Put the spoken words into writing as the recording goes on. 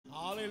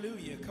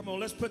Hallelujah. Come on,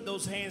 let's put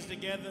those hands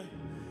together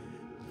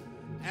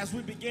as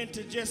we begin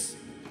to just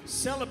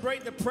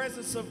celebrate the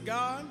presence of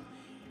God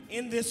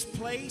in this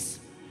place.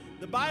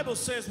 The Bible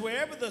says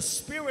wherever the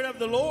Spirit of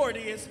the Lord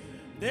is,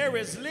 there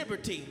is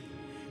liberty.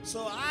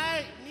 So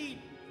I need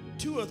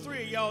 2 or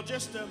 3 of y'all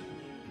just to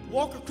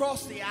walk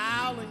across the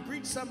aisle and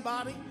greet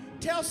somebody.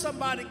 Tell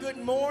somebody good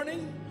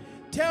morning.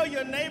 Tell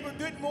your neighbor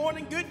good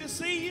morning. Good to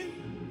see you.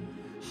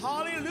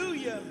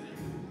 Hallelujah.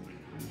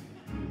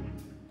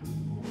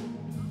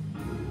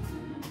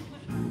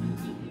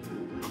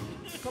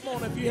 Come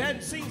on, if you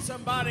hadn't seen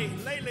somebody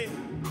lately,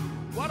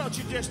 why don't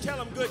you just tell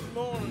them good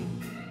morning?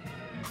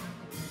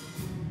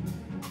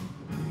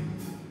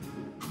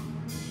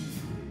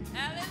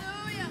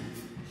 Hallelujah.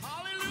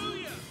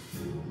 Hallelujah.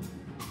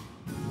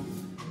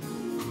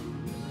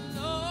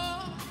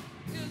 Lord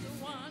is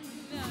a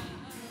wonder.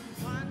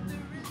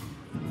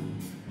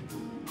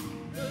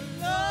 The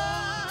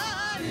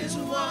Lord is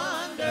a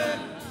wonder,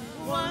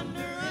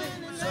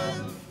 wondering in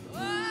love.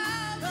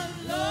 The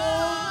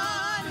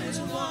Lord is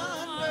a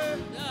wonder,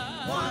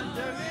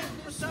 wondering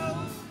in soul.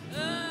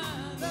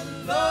 The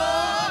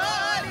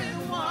Lord is a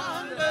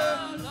wonder,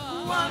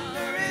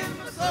 wondering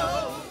in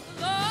soul.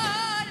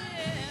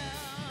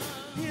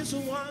 He's a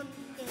wonder,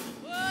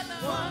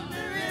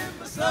 wondering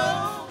in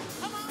soul.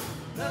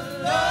 The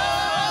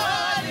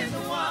Lord is a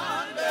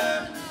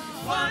wonder,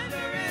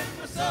 wondering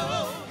in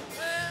soul.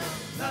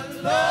 The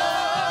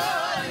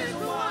Lord is a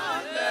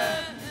wonder,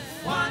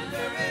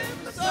 wondering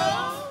in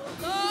soul.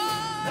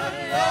 The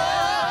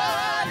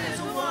Lord is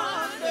a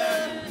wonder,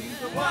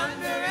 he's a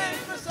wonder in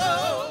my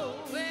soul.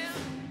 Well,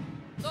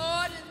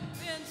 Lord has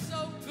been so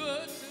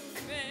good to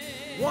me.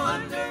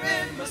 Wonder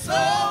in my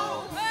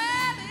soul.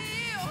 Well,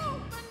 he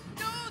opened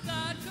doors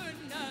I could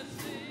not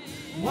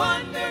see.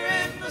 Wonder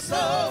in my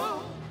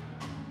soul.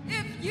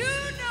 If you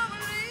don't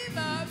believe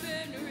I've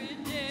been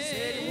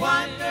redeemed.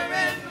 Wonder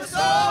in my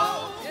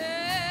soul.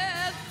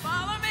 Yes,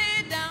 follow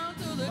me down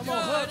to the Come on,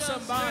 hug Jordan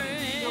somebody.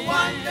 stream.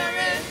 Wonder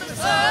in my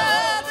Oh,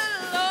 soul.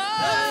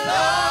 the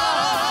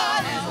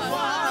Lord is a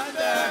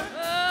wonder,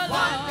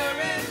 wonder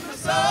in my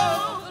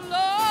soul. The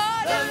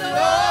Lord The is a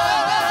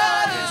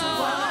Lord is a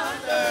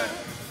wonder,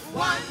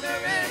 wonder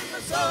in my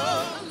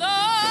soul. The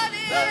Lord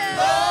The is.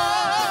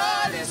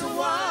 Lord is a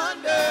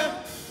wonder,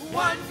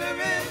 wonder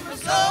in my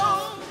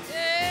soul.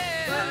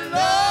 The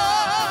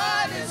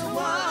Lord is a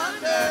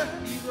wonder,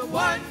 he's a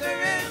wonder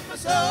in my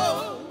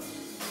soul.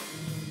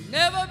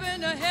 Never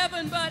been to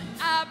heaven, but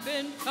I've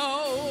been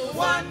told.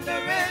 Wonder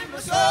in my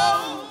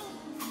soul.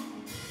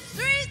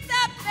 Streets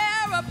up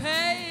there are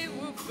paved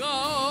with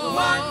gold.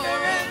 Wonder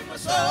in my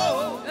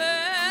soul.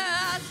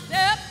 I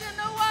stepped in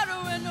the water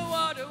when the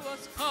water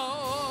was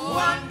cold.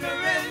 Wonder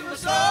in my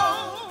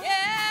soul.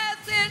 Yes,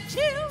 it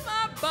chilled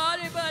my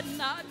body, but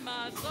not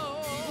my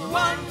soul.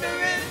 Wonder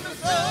in my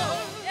soul.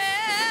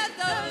 Yes,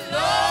 the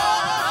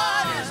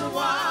Lord is a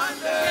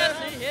wonder, Yes,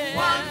 he is.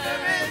 wonder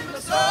in my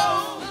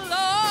soul. The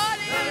Lord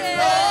The is.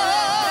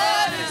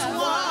 Lord is a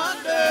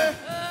wonder,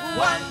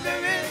 wonder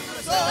in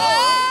my soul.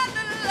 Oh,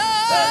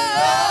 The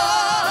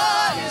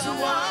Lord is a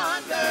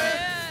wonder,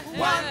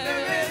 wonder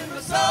in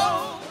my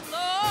soul.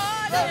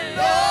 The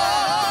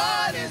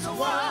Lord is a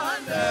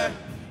wonder,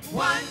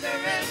 wonder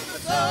in my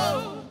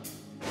soul.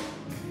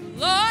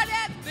 Lord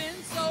has been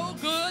so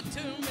good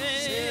to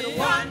Said me.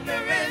 wonder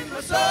in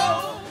my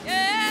soul.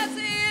 Yes,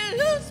 he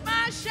loosed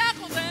my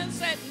shackles and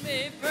set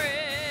me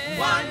free.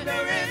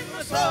 Wonder in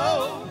my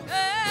soul.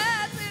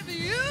 Yes, if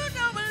you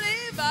don't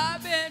believe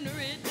I've been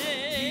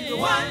redeemed.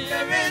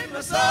 Wonder in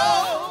my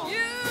soul.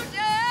 You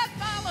just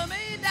follow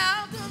me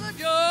down to the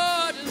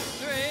Jordan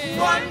stream.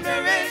 Wonder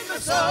in my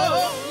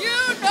soul. You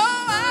know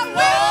I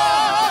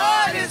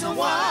Lord is a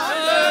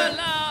wonder,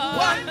 Lord.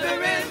 wonder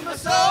in my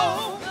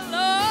soul. The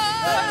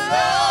The Lord,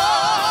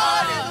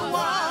 Lord is a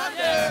wonder,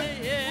 Yes,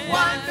 he is.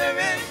 wonder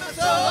in my The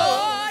soul.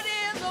 Lord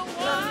is a The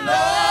wonder.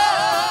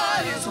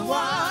 Lord is a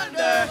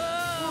wonder,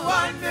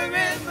 wonder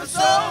in my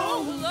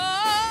soul.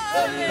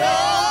 The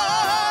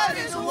Lord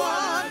is a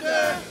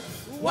wonder,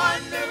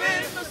 wonder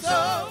in my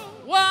soul.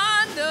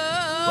 Wonder.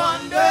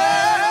 Wonder,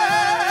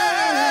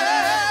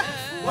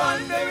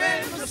 wonder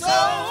in my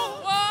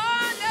soul.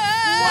 Wonder.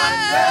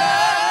 Wonder,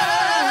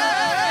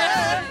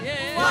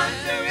 Yeah.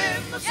 wonder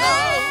in my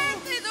soul. Yes,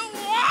 he's a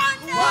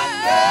wonder.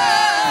 Wonder,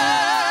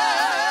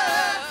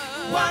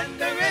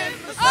 wonder in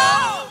my soul.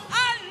 Oh,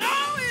 I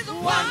know he's a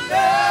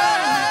Wonder,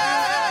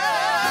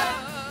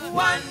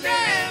 wonder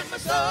in my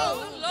soul.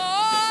 The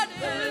Lord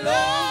is. The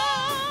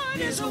Lord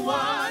is a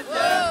wonder,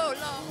 Oh,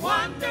 Lord.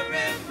 wonder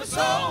in my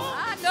soul.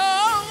 I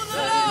know the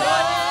The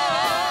Lord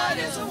Lord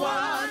is a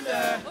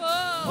wonder, Oh,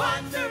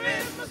 wonder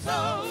in my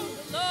soul.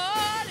 the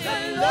Lord The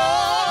is.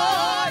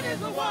 Lord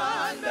is a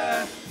wonder,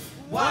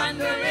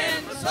 wonder in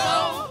my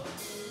soul.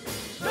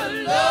 The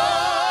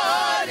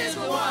Lord is a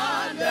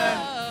wonder,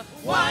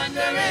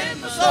 wonder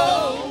in my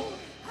soul.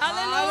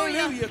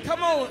 Hallelujah. Hallelujah.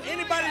 Come on.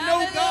 Anybody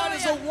know God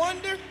is a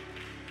wonder in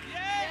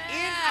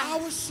Yeah.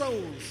 our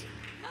souls?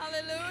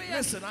 Hallelujah.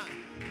 Listen,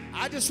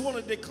 I just want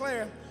to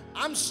declare,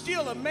 I'm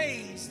still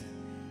amazed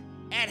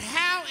at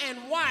how and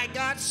why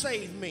God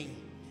saved me.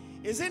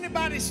 Is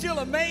anybody still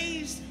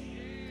amazed?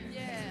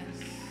 Yes.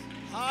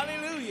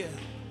 Hallelujah.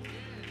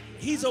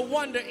 He's a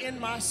wonder in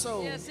my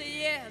soul. Yes,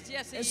 he is.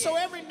 Yes, he And is. so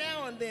every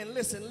now and then,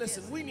 listen,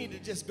 we need to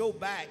just go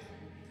back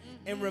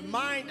and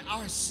remind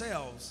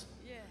ourselves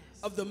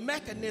of the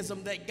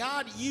mechanism that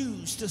God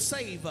used to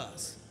save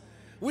us.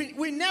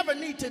 We never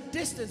need to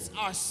distance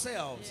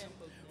ourselves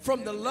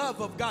from the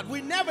love of God.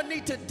 We never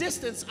need to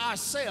distance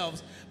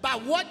ourselves by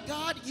what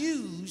God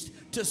used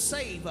to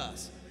save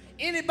us.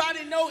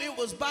 Anybody know it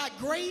was by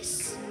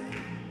grace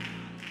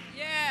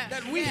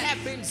that we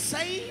have been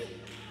saved?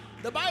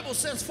 The Bible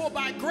says, for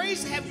by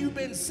grace have you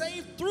been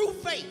saved through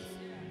faith,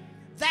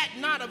 that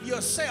not of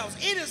yourselves.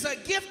 It is a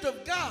gift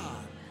of God,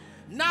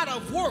 not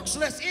of works,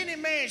 lest any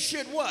man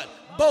should what?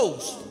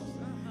 Boast.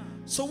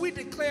 So we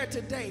declare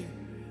today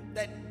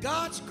that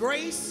God's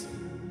grace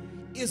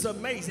is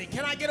amazing.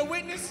 Can I get a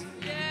witness?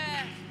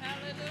 Yes.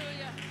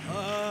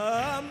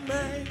 Hallelujah.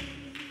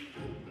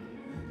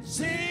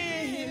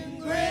 Amazing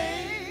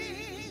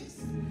grace,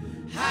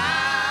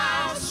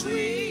 how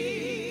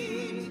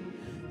sweet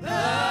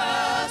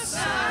the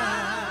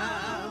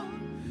sound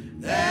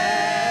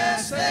that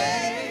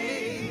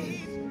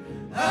saved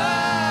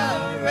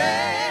a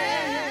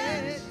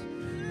wretch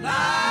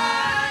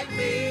like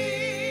me.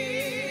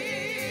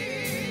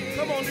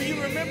 Come on, do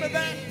you remember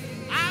that?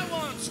 I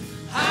once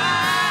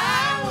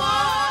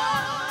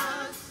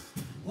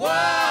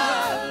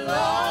was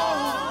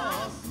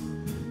lost,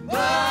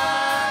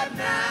 but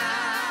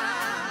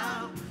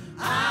now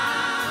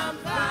I'm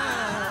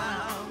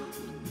found.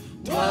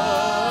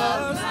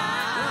 Was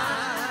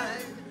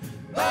blind,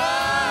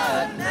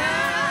 but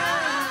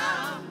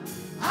now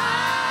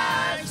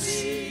I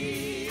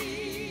see.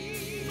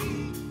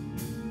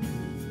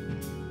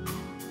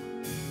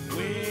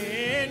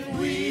 When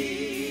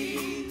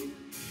we've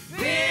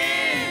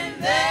been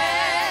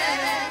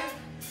there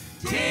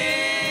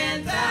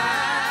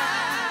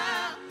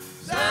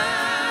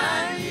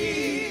 10,000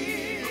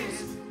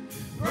 years,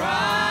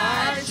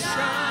 bright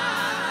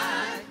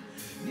shining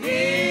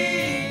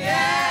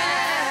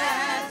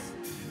as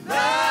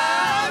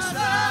the sun.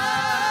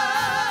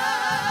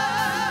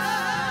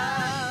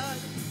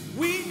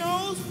 We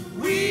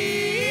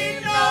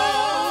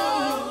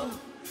know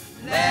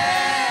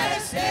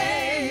less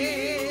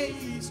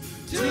days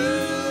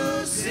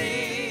to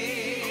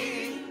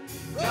sing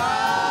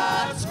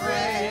God's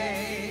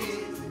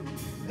praise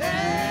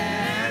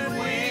than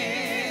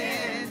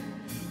when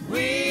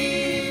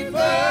we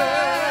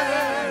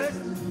first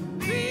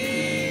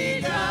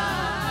begun.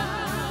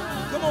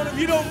 Come on, if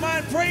you don't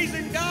mind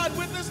praising God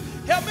with us,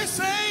 help me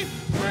say,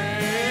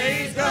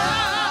 praise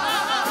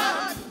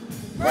God,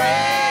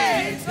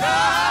 praise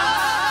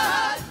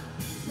God,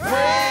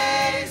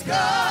 praise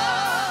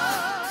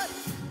God,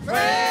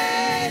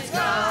 praise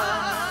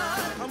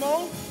God. Come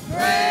on.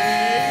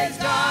 Praise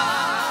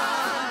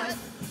God,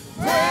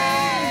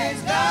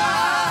 praise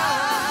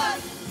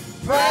God,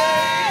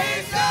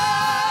 praise God.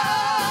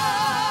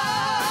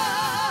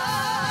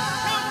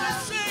 Help me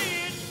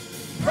say it.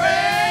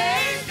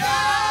 Praise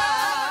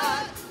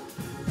God,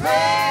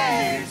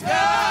 praise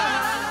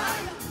God,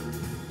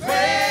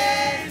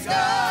 praise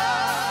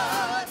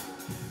God,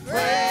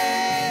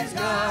 praise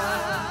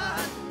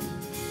God,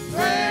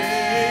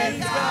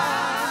 praise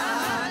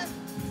God,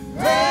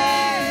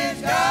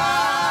 praise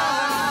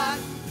God,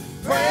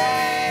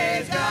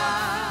 praise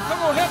God.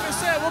 Come on, help me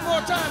say it one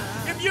more time.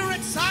 If you're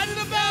excited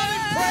about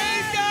it,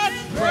 praise God,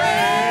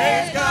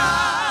 praise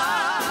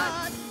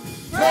God,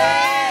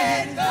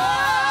 praise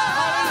God,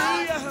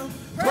 hallelujah,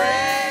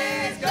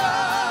 praise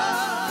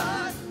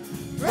God,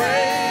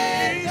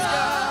 praise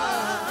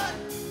God,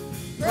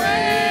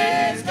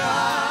 praise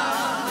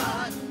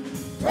God,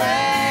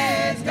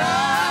 praise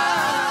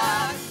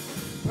God,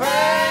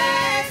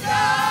 praise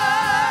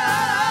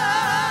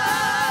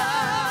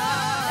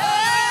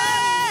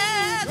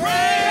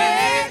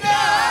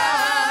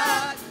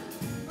God,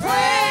 praise God,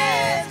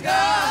 praise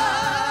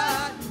God,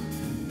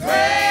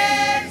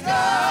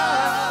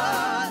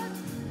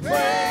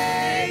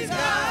 praise God, praise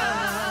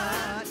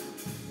God,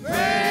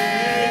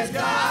 praise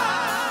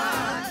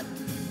God,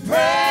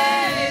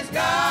 praise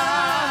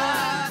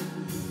God,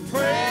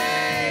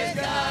 praise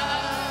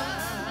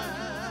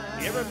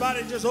God.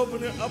 Everybody just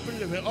open it up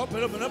and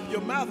open up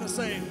your mouth and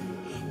say,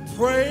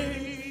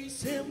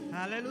 praise him,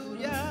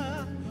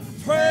 Hallelujah.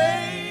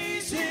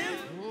 praise him,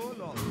 Oh,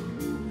 Lord.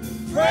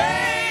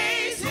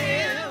 praise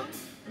him,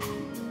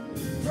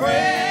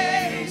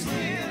 praise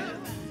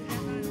him.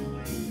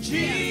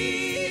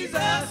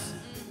 Jesus,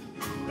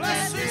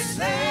 blessed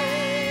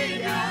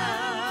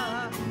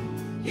Savior,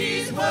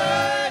 he's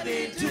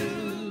worthy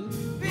to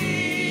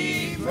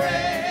be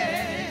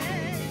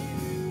praised.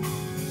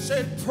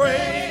 Said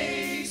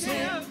praise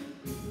him,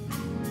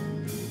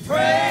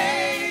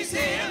 praise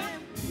him,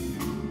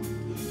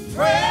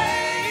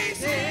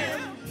 praise him,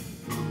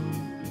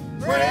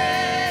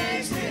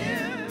 praise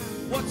him.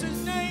 What's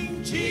his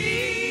name?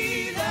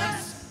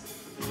 Jesus,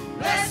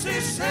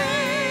 blessed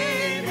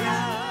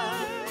Savior,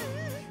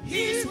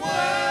 he's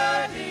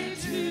worthy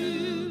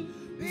to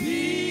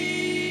be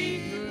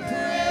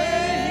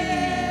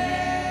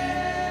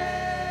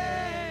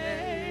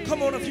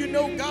Come on, if you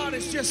know God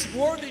is just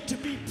worthy to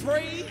be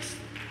praised,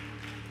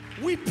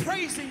 we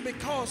praise him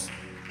because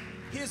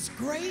his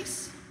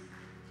grace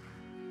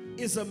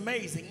is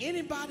amazing.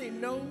 Anybody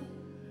know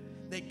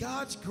that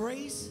God's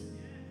grace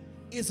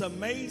is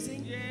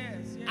amazing?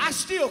 Yes, yes. I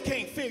still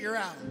can't figure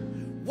out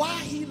why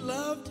he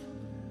loved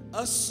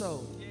us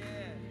so. Yeah.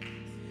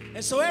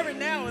 And so every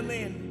now and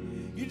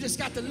then, you just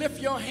got to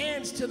lift your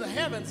hands to the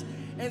heavens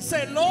and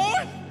say,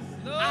 Lord,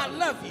 I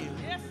love you.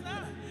 Yes, sir.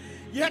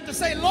 You have to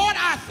say, Lord,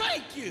 I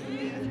thank you.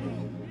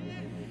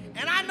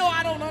 And I know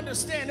I don't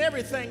understand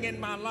everything in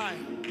my life.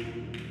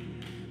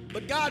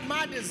 But God,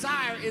 my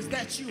desire is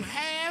that you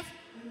have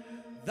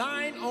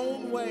thine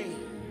own way.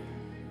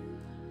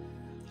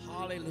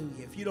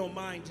 Hallelujah. If you don't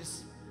mind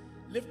just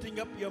lifting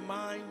up your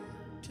mind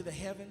to the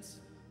heavens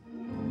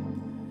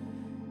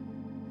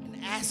and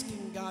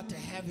asking God to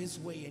have his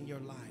way in your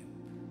life.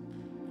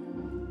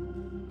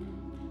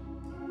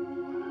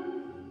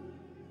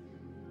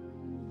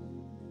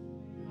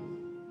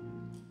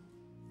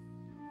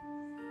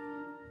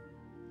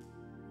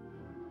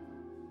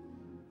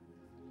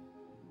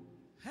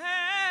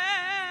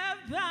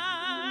 Have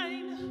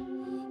thine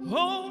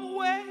own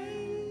way.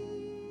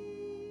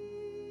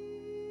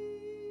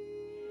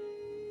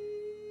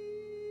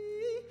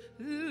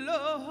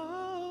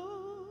 Lord,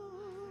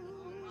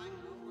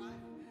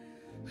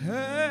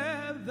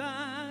 have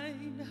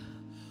thine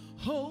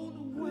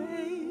own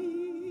way.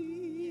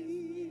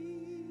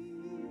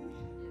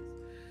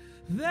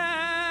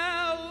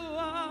 Thou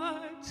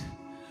art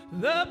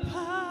the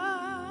potter,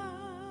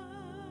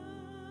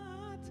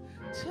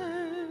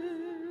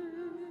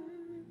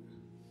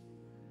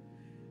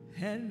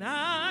 and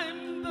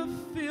I'm the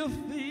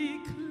filthy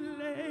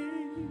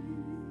clay.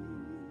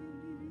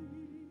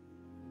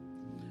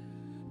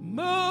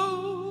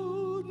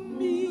 Mold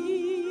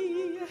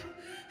me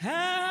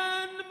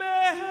and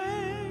make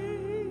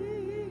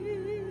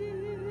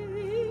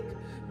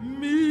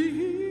me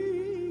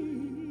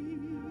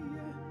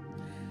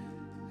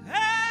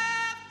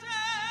after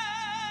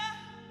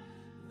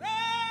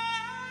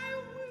thy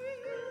will.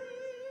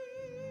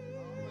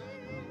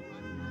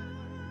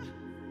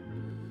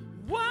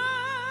 While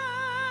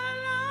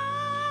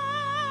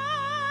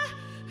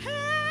I am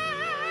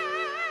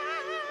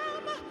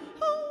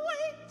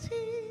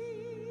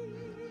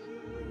waiting,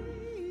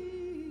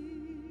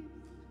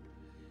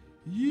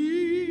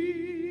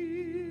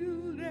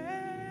 yielded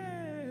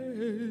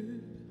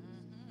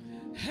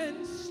and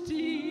still,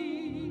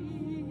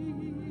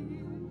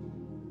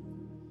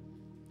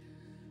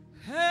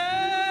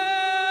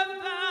 have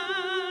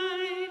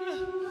thine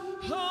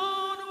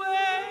own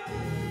way,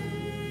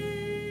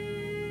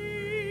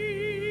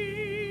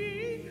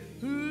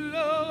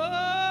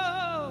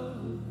 Lord,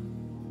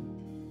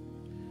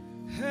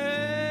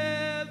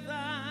 have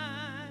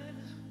thine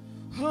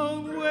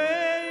own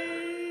way.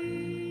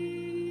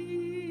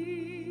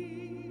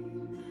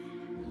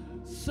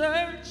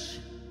 Search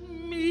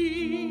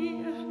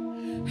me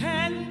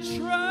and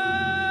try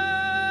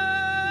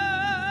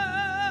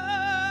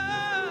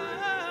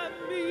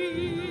me,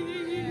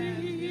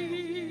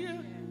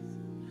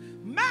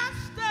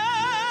 Master,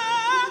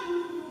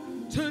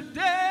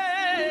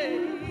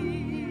 today.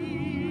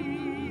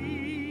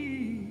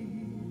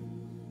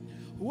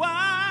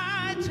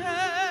 Whiter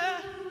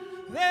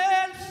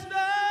than snow,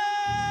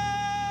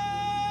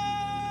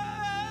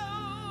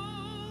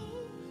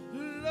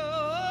 Lord,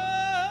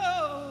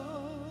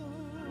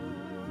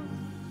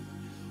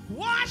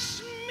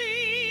 wash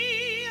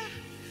me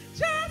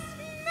just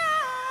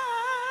now,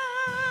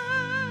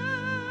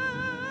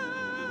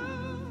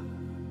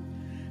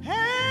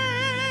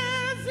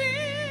 as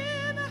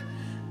in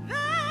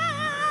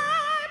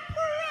thy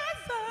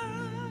presence.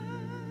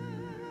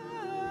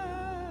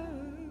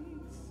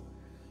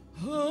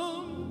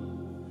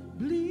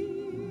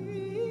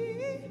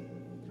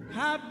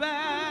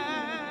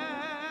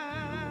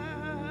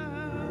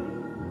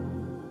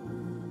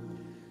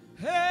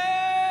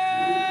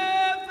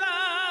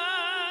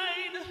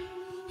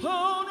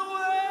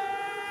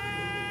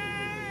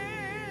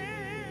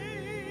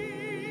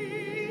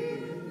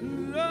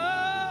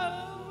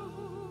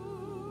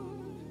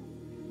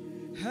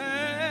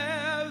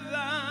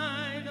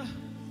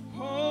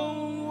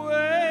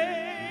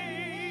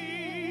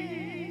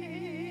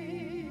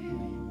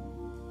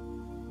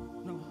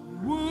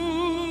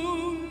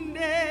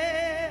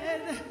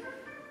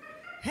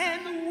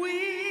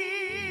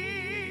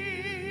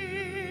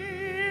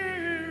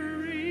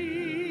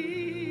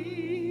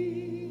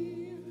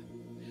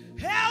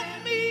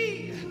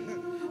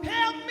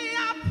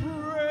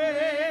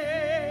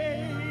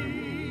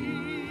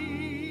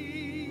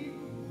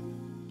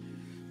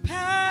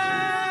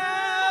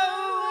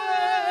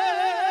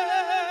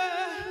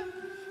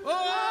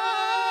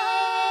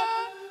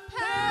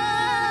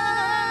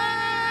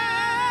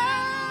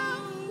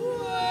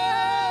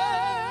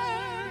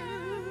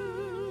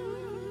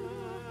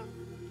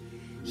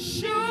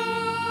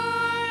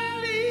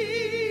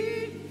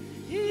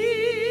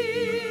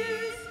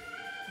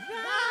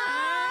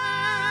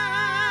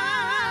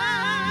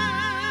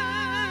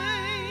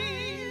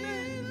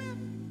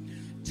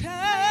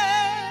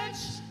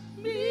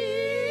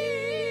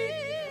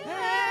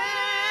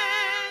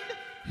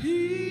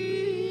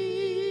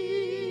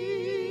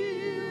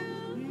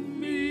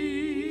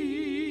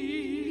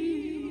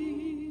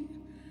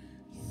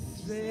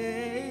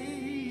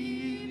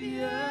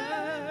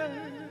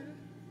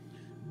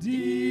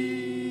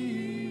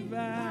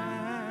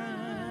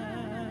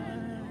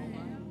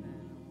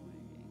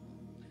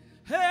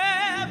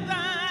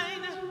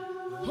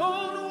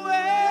 hold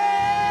away.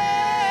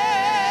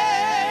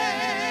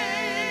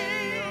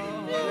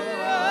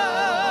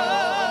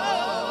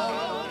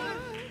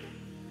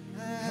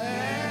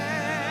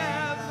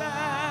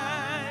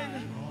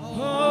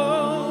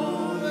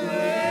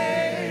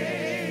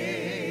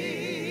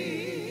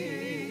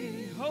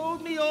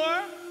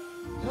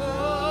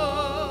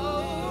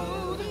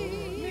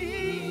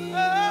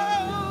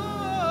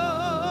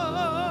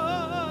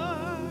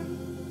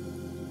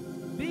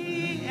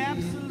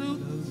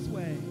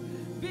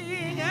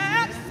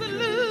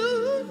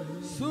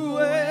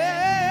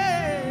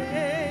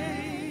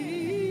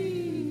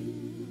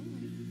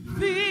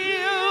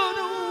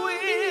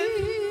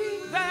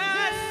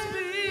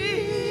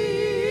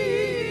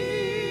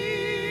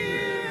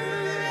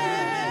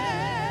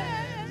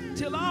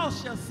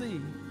 Shall see,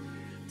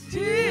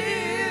 till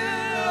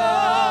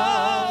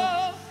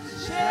all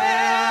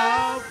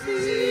shall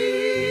see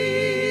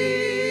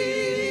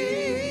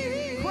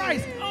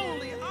Christ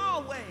only,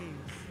 always.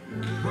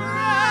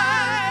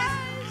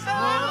 Christ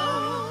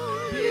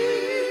only,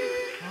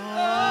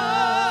 always.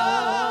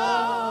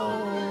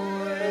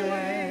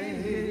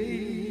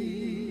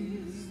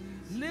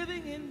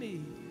 Living in me.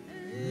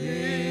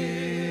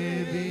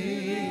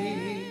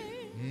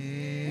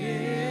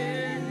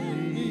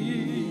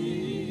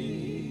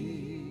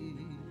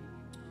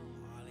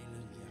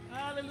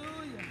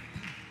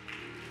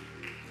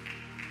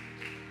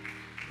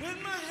 With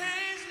my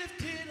hands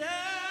lifted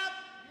up,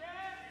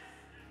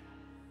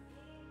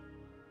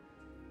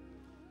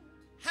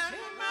 and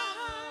my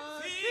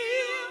mouth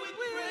filled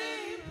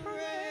with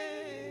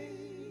praise,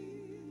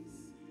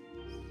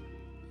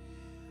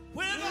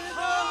 with a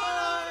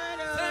heart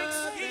of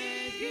thanksgiving,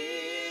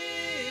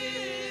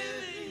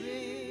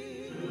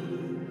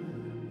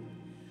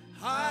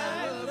 I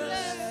will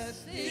bless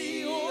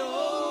thee, O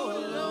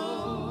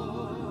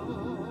Lord,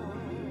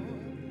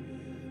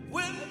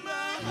 with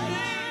my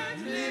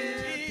hands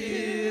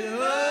lifted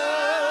up,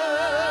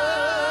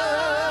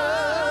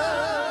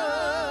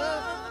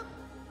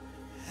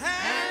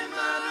 and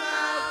my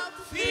mouth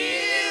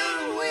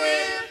filled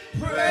with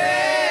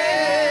praise,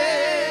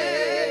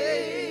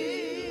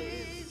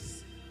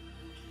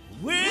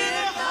 with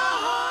a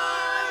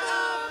heart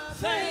of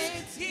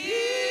thanksgiving,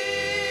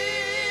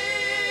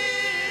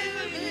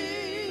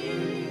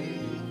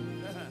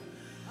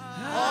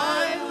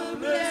 I will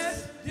bless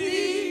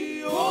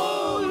thee, O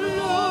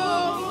Lord.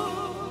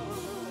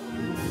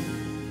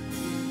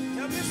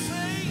 Help me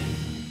sing.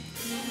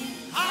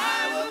 I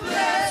will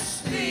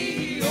bless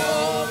thee, O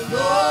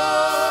Lord.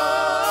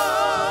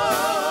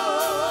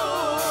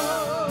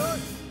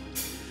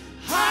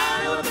 I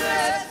will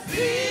bless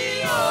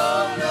thee, O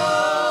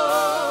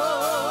Lord.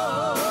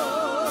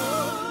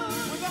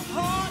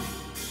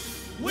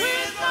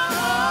 With a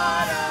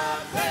heart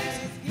of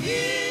thanksgiving.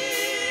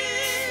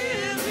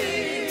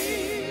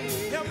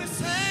 Help me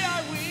say,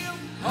 I will.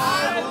 I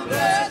will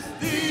bless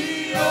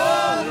thee, O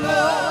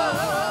Lord.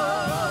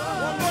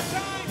 One more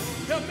time.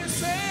 Help me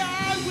say,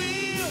 I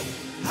will.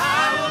 I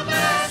will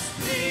bless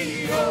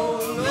thee, O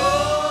Lord.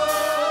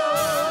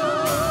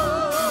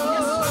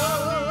 Yes, I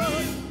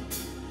will.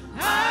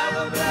 I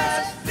will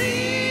bless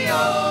thee, O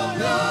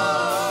Lord.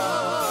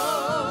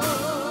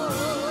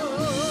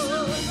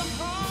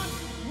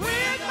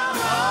 With a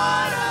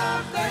heart of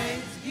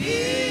thanksgiving.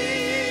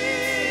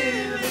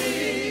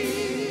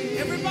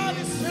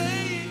 Everybody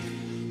sing.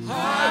 I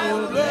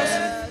will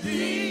bless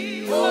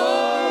thee, O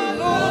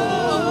Lord.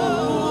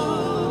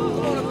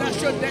 Come on, if that's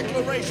your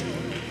declaration.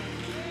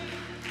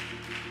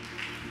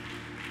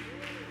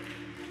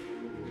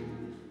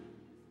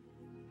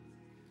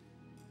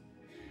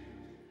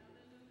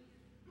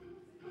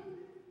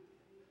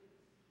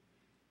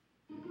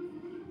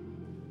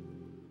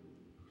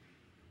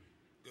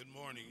 Good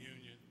morning,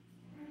 Union.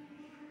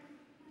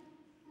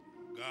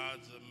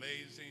 God's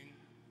amazing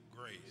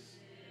grace.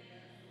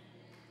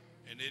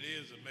 And it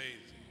is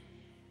amazing.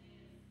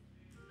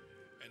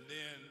 And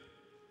then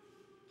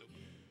the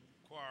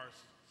choir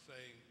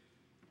sang,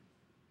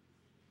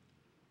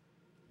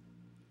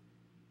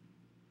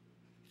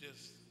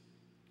 just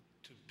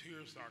to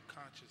pierce our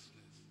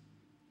consciousness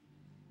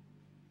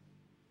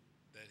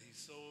that he's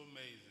so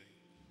amazing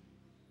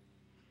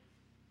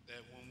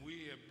that when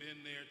we have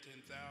been there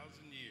 10,000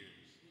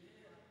 years,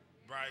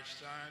 bright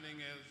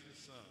shining as the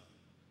sun,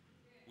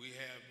 we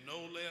have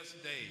no less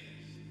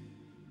days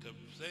to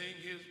sing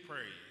his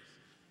praise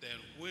than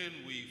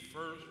when we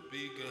first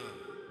begun.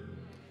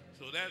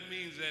 So that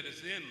means that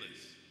it's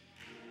endless,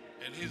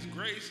 and his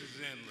grace is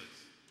endless,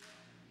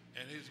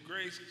 and his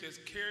grace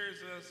just carries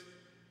us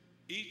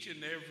each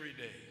and every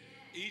day,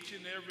 each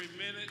and every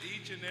minute,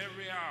 each and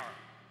every hour.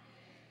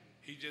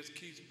 He just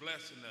keeps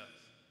blessing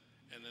us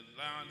and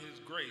allowing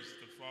his grace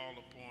to fall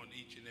upon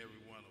each and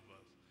every one of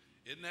us.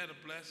 Isn't that a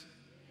blessing?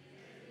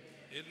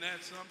 Isn't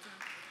that something?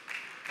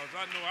 Because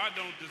I know I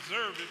don't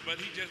deserve it, but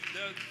he just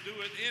does do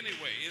it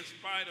anyway. In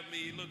spite of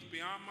me, he looks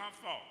beyond my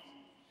faults,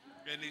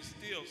 and he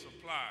still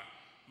supplies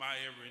my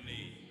every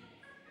need.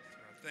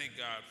 So I thank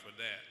God for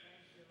that.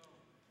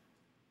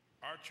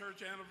 Our church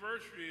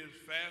anniversary is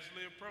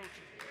fastly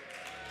approaching.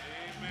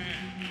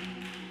 Amen.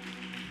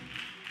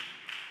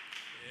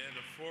 And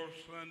the fourth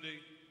Sunday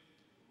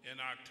in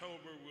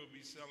October, we'll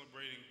be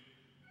celebrating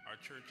our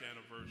church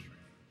anniversary.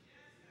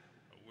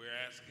 We're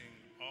asking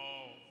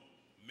all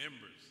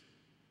members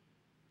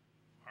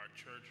of our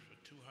church for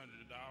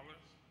 $200.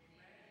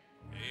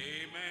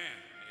 Amen.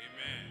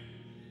 Amen.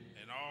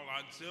 And all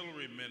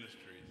auxiliary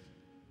ministries,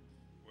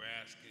 we're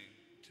asking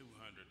 $200.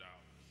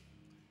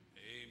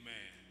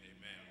 Amen.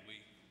 Amen.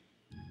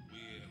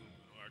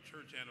 Our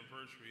church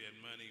anniversary and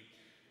money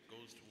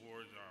goes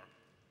towards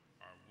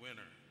our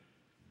winter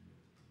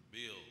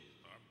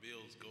bills. Our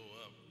bills go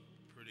up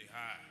pretty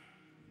high,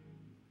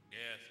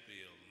 gas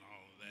bill and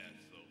all of that.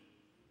 So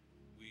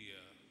we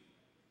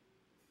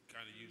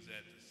kind of use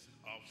that to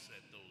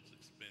offset those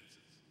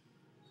expenses.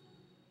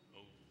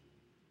 So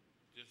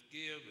just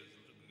give as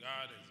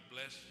God has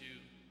blessed you.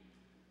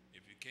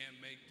 If you can't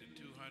make the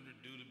 200,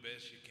 do the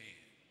best you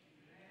can.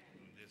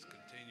 And just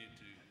continue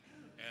to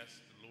ask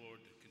the Lord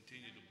to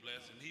continue to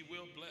bless, and He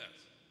will bless.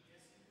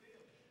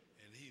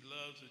 And He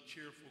loves a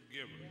cheerful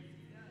giver.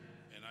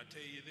 And I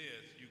tell you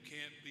this, you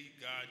can't beat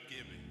God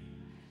giving,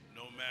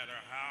 no matter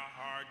how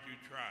hard you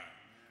try.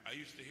 I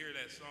used to hear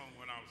that song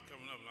when I was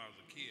coming up when I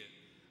was a kid.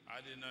 I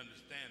didn't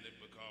understand it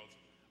because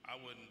I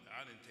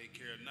didn't take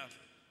care of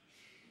nothing.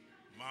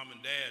 Mom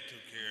and Dad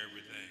took care of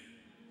everything.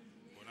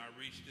 When I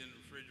reached in the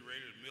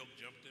refrigerator, the milk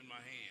jumped in my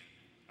hand.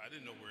 I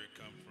didn't know where it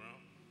come from.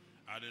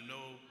 I didn't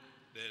know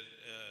that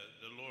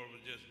the Lord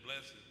was just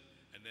blessing,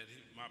 and that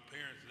my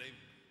parents,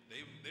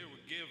 they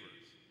were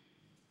givers,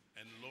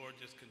 and the Lord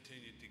just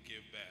continued to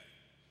give back.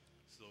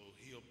 So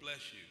He'll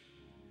bless you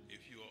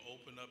if you will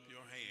open up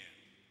your hand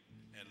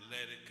and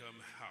let it come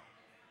out.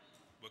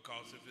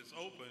 Because if it's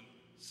open,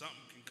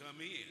 something can come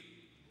in.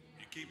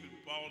 You keep it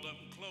balled up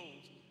and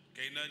closed,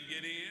 can't nothing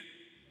get in,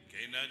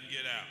 can't nothing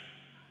get out.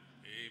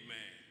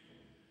 Amen.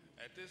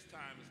 At this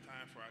time, it's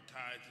time for our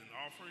tithes and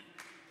offering.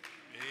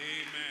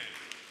 Amen.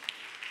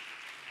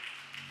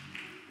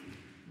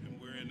 And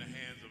we're in the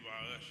hands of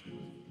our ushers.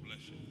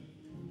 Bless you.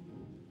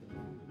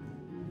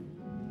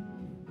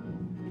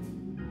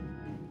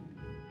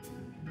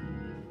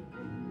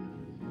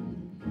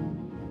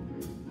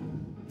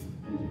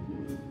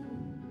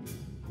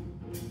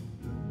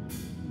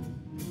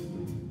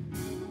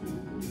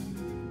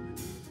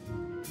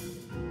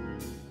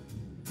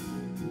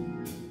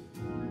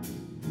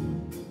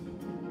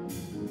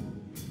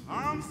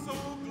 I'm so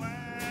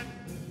glad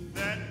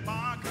that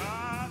my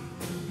God,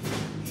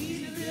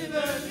 He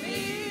delivered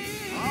me.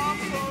 I'm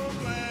so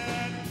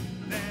glad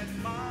that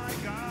my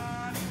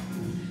God,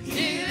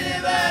 He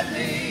delivered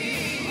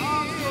me.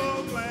 I'm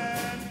so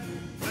glad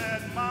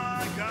that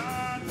my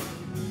God,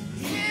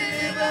 He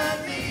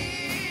delivered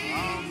me.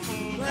 I'm so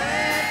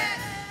Glad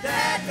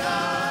that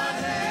God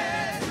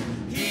has.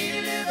 He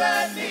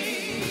delivered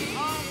me.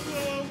 I'm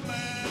so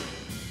glad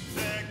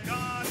that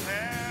God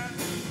has.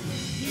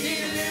 He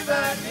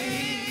delivered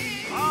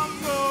me.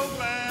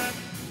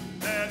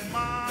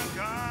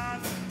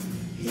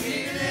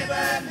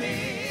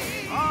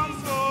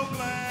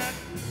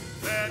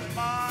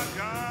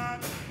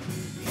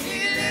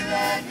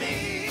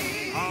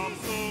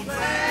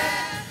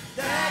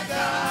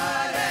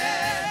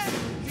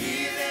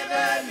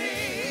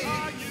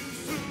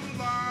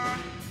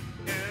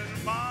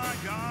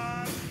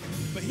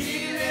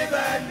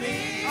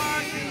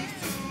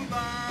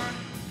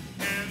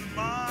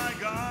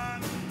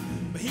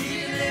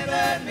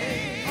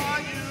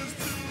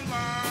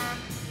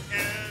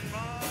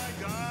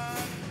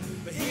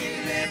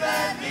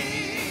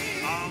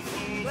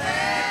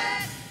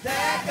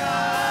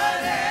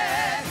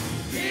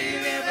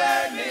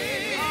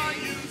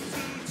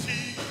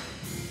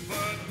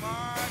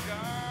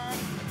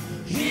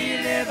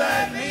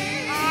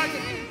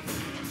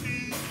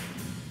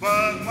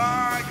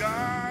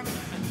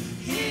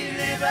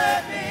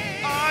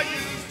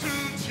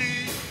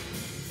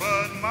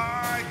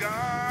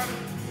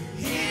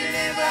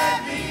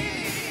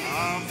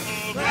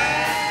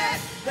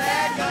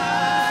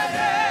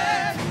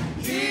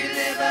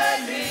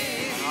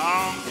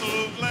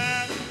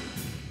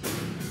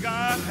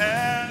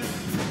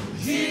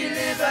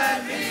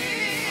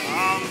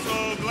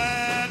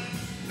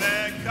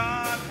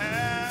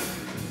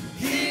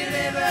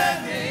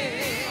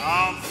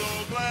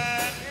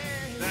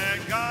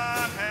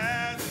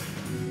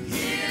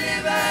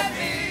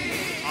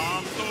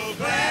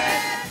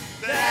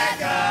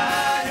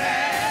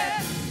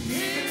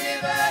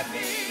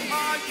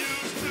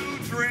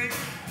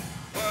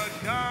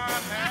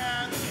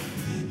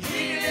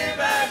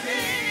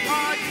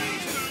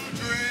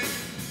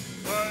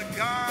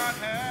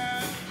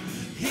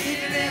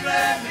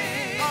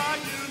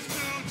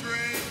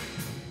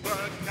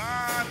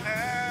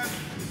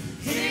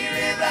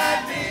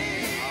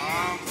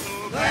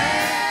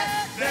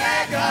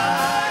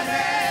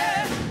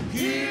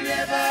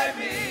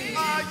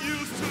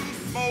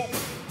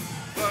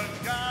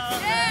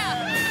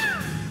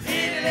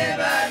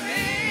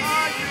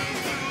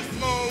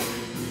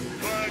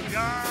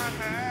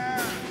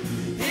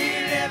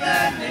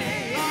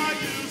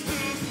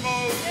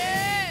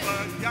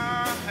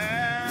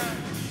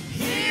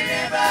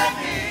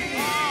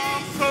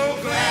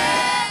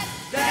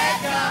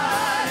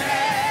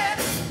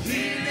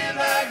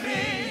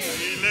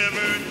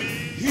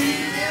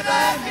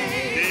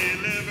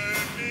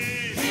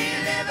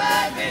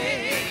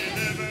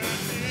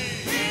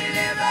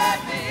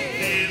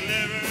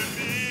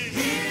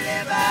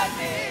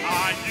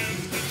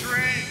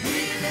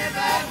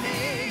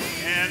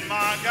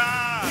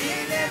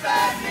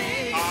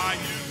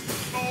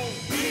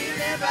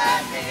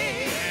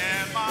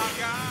 And my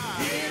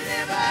God, He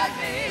delivered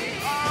me.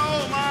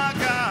 oh my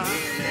God,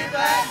 He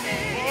delivered me.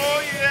 oh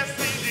yes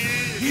He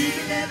did. He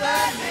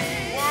delivered me.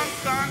 One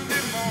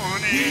Sunday He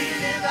morning,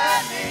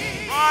 delivered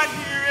me. right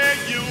here at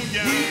He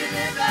Union,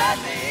 delivered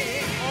me.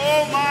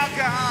 oh my He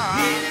God,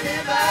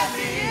 delivered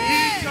me.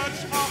 He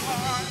touched my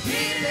heart, He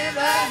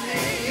delivered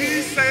me. He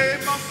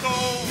saved my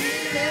soul, He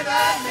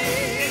delivered me.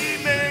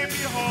 He made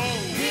me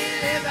whole. He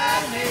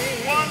delivered me.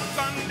 One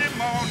Sunday He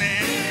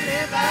morning,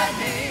 delivered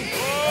me.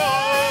 oh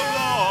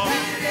Lord, He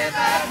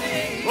delivered me.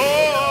 oh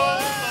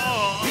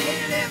Lord, He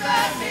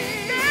delivered me.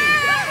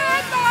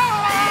 yeah,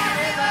 Lord, He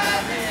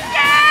delivered me.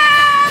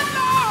 yeah,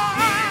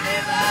 Lord, He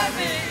delivered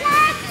me.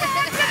 one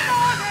Sunday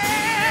morning,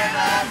 He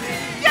delivered me.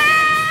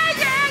 yeah,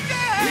 yeah,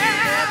 He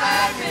yeah,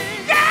 delivered me.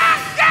 yeah,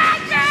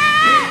 yeah, He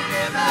yeah,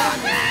 delivered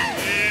me.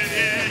 yeah,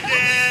 yeah,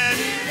 yeah.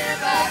 He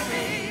delivered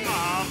me.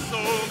 I'm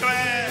so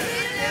glad, He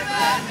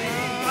delivered me.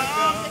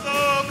 I'm so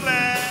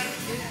glad,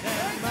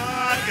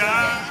 my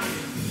God,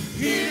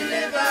 He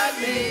delivered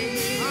me.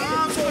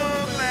 I'm so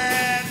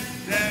glad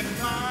that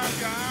my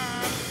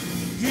God,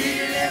 He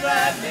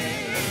delivered me.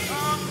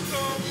 I'm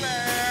so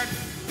glad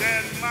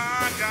that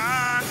my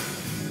God,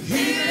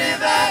 He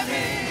delivered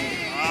me.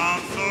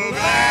 I'm so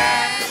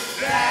glad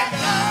that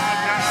my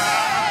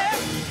God,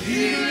 He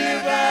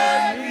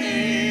delivered me.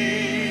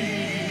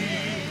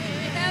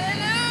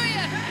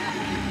 Hallelujah.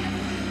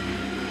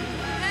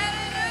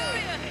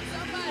 Hallelujah.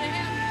 Somebody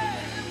help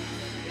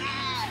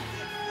me.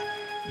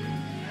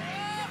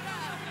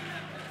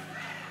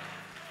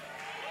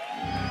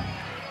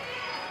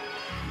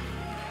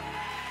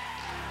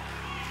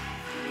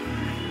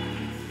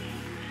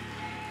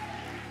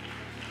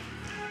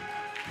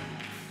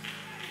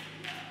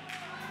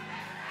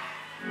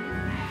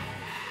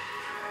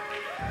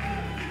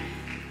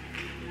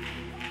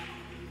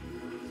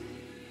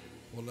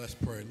 Well, let's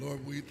pray.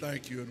 Lord, we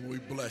thank you and we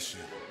bless you.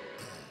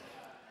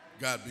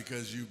 God,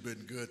 because you've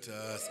been good to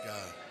us,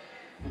 God.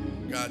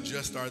 God,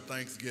 just our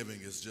thanksgiving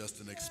is just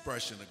an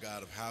expression, of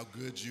God, of how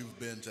good you've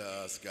been to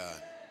us,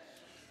 God.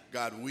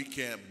 God, we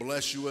can't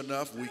bless you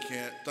enough. We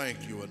can't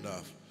thank you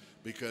enough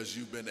because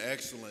you've been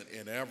excellent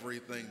in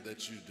everything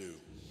that you do.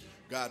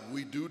 God,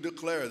 we do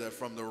declare that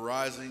from the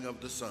rising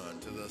of the sun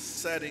to the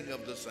setting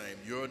of the same,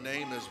 your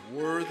name is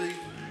worthy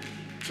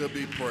to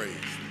be praised.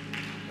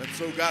 And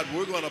so, God,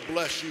 we're going to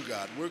bless you,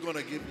 God. We're going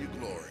to give you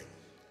glory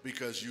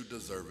because you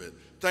deserve it.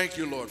 Thank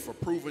you, Lord, for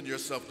proving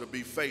yourself to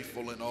be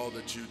faithful in all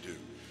that you do.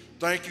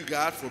 Thank you,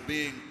 God, for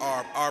being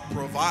our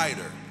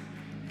provider.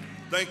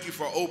 Thank you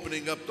for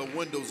opening up the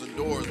windows and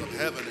doors of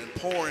heaven and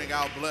pouring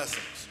out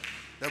blessings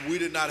that we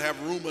did not have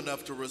room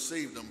enough to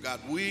receive them. God,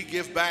 we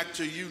give back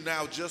to you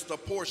now just a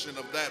portion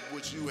of that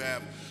which you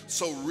have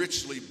so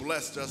richly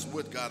blessed us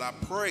with, God. I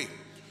pray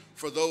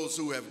for those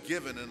who have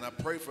given, and I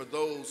pray for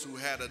those who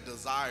had a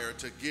desire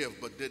to give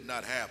but did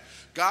not have.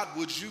 God,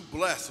 would you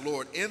bless,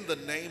 Lord, in the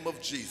name of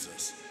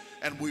Jesus,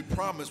 and we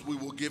promise we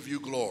will give you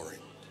glory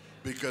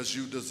because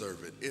you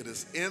deserve it. It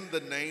is in the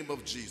name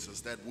of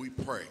Jesus that we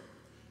pray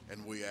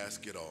and we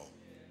ask it all.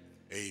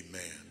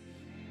 Amen.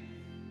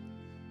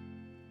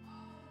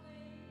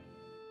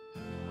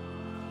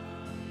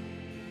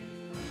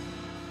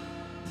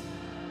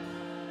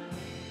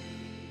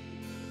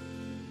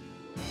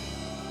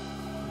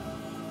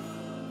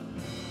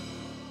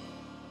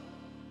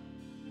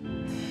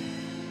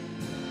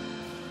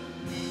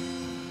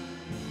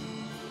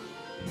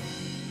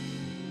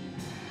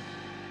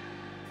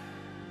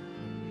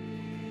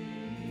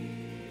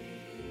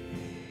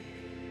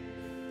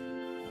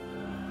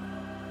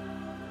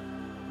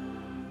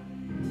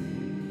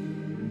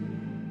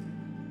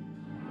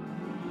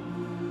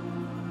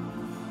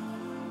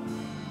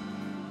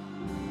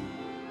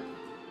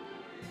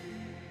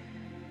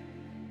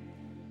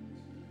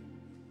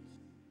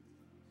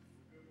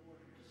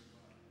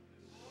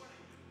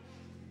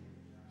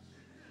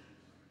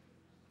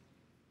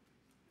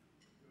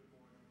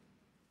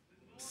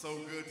 So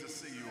good to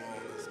see you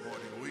all this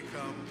morning. We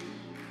come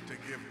to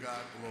give God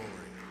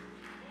glory.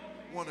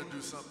 Want to do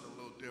something a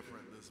little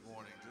different this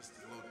morning, just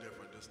a little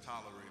different. Just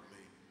tolerate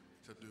me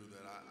to do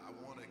that. I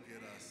want to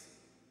get us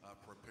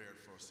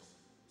prepared for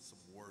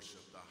some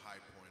worship, the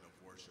high point of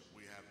worship.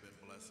 We have been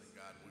blessing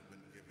God. We've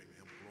been giving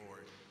him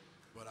glory.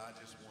 But I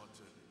just want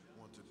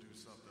to do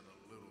something a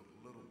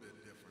little bit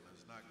different.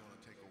 It's not going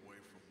to take away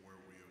from where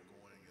we are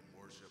going in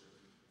worship.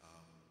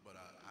 But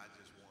I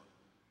just want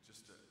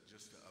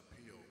just to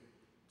appeal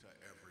to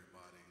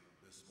everybody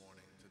this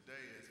morning.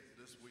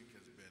 This week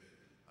has been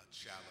a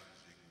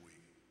challenging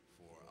week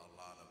for a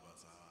lot of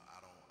us. I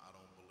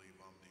don't believe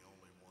I'm the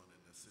only one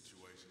in this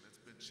situation.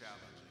 It's been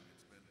challenging.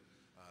 It's been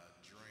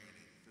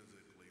draining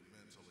physically,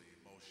 mentally,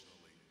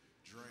 emotionally,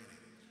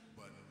 draining.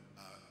 But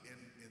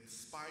in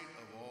spite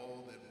of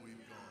all that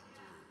we've gone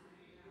through,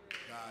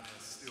 God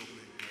has still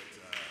been good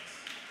to us.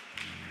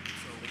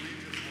 So we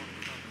just want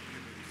to come and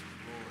give him some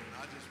glory. And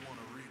I just want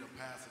to read a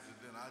passage, and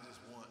then I just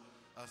want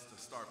us to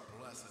start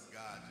blessing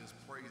God, just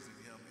praising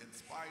him in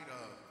spite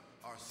of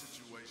our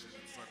situation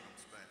and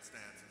circumstance,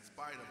 in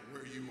spite of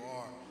where you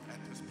are at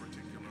this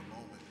particular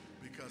moment.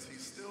 because he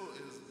still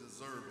is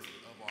deserving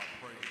of our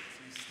praise.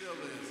 He still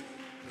is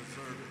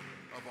deserving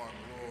of our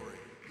glory.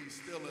 He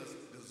still is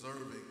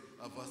deserving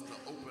of us to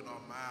open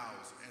our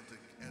mouths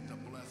and to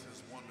bless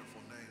his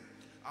wonderful name.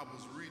 I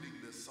was reading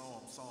this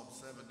psalm, Psalm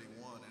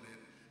 71, and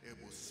it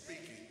was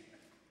speaking,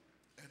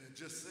 and it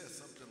just says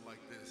something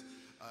like this.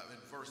 In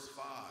verse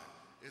 5,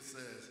 it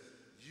says,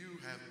 "You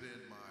have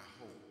been my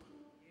hope,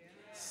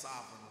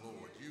 sovereign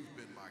Lord. You've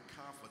been my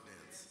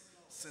confidence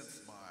since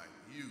my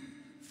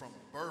youth. From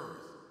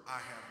birth, I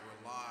have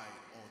relied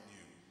on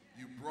you.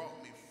 You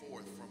brought me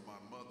forth from my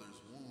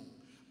mother's womb.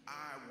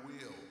 I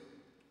will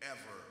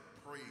ever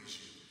praise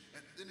you."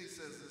 And then he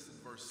says this in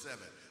verse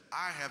 7,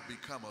 "I have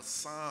become a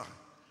sign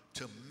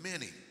to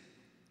many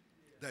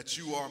that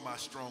you are my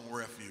strong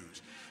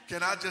refuge."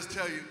 Can I just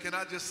tell you, can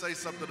I just say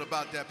something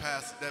about that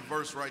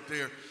verse right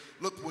there?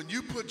 Look, when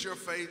you put your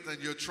faith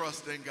and your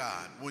trust in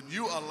God, when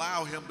you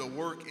allow him to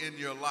work in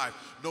your life,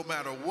 no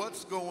matter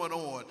what's going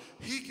on,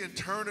 he can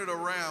turn it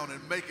around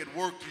and make it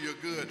work to your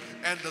good.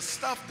 And the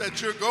stuff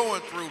that you're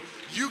going through,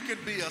 you can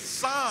be a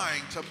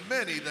sign to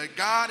many that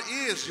God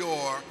is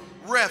your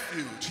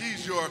refuge.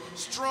 He's your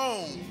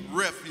strong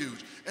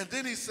refuge. And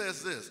then he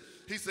says this.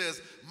 He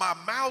says, "My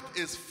mouth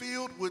is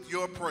filled with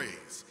your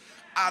praise.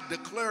 I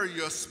declare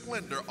your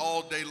splendor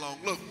all day long."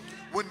 Look,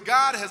 when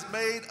God has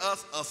made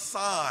us a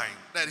sign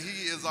that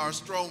he is our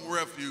strong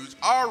refuge,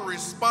 our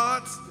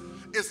response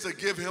is to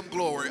give him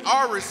glory.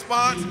 Our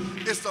response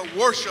is to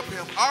worship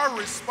him. Our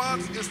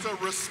response is to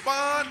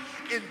respond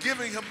in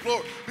giving him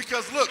glory.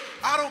 Because look,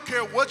 I don't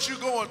care what you're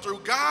going through.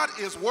 God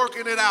is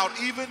working it out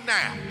even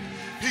now.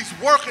 He's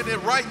working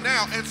it right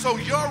now. And so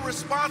your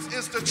response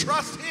is to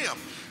trust him.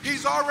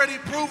 He's already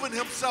proven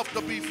himself to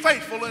be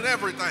faithful in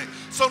everything.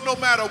 So no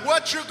matter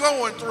what you're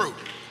going through,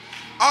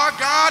 our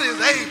God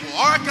is able.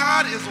 Our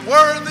God is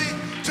worthy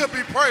to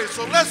be praised.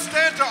 So let's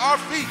stand to our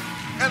feet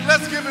and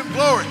let's give him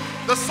glory.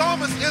 The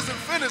psalmist isn't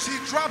finished. He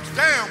drops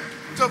down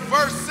to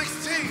verse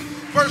 16,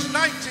 verse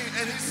 19,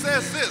 and he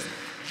says this,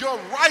 "Your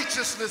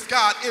righteousness,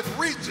 God, it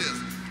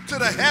reaches to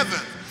the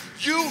heavens.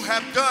 You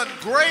have done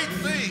great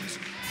things.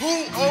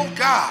 Who, oh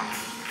God,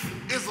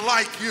 is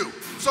like you?"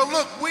 So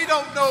look, we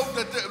don't know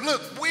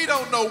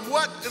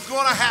what is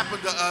going to happen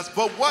to us,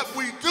 but what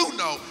we do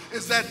know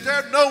is that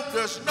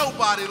there's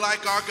nobody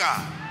like our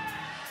God.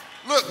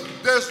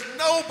 Look, there's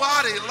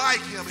nobody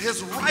like him.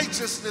 His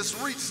righteousness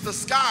reached the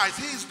skies.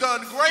 He's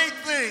done great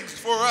things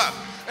for us.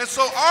 And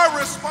so our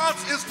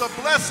response is to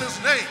bless his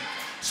name.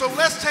 So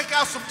let's take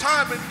out some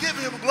time and give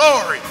him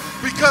glory,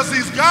 because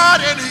he's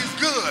God and he's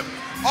good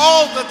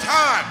all the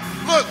time.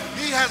 Look,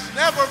 he has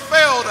never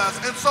failed us,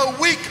 and so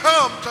we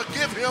come to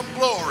give him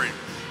glory.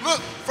 Look,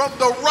 from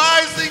the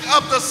rising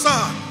of the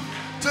sun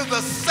to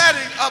the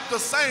setting of the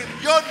same,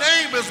 your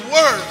name is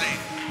worthy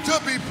to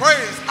be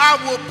praised. I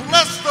will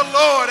bless the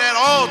Lord at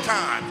all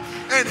times,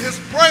 and his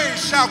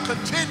praise shall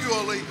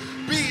continually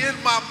be in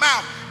my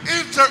mouth.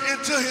 Enter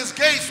into his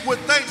gates with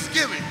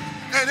thanksgiving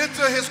and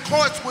into his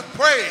courts with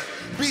praise.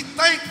 Be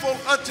thankful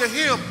unto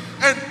him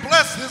and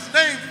bless his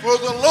name, for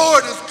the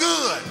Lord is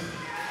good.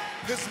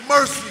 His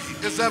mercy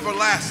is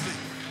everlasting,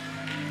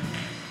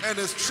 and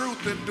his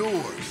truth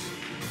endures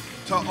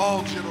to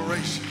all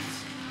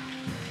generations.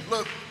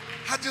 Look,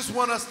 I just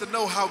want us to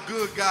know how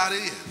good God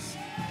is.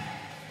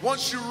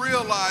 Once you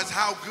realize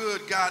how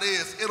good God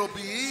is, it'll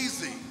be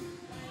easy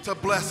to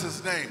bless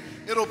his name.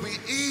 It'll be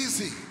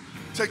easy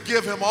to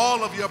give him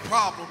all of your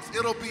problems.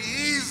 It'll be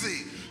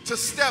easy to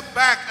step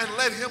back and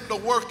let him to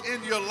work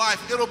in your life.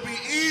 It'll be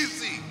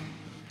easy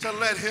to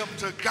let him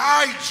to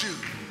guide you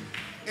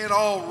in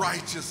all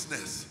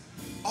righteousness.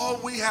 All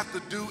we have to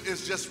do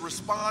is just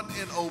respond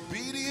in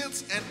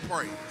obedience and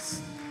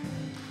praise,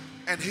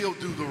 and he'll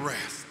do the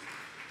rest.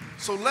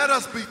 So let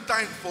us be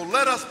thankful.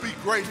 Let us be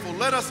grateful.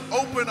 Let us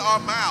open our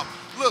mouth.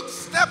 Look,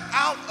 step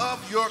out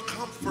of your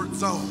comfort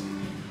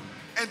zone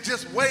and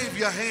just wave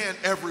your hand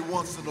every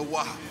once in a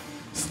while.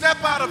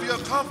 Step out of your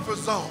comfort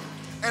zone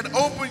and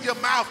open your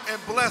mouth and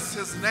bless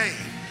his name.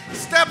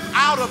 Step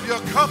out of your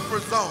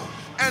comfort zone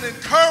and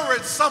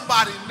encourage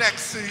somebody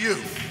next to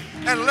you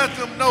and let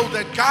them know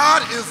that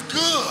God is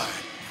good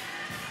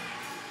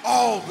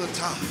all the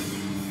time,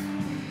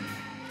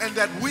 and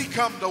that we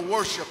come to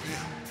worship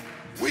him.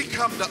 We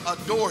come to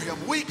adore him.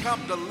 We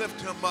come to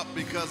lift him up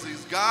because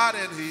he's God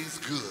and he's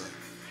good.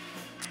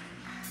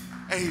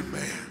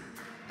 Amen.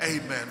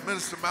 Amen.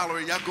 Minister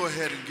Mallory, y'all go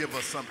ahead and give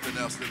us something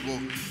else,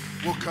 and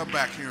we'll come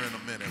back here in a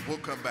minute. We'll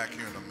come back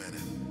here in a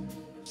minute.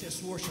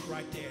 Just worship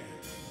right there.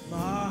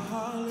 My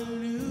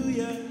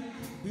hallelujah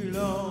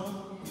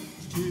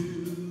belongs to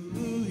you.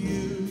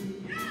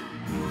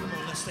 Come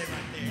on, let's stay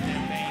right there.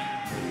 That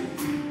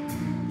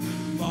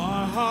vein.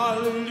 My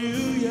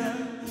hallelujah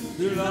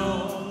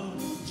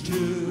belongs to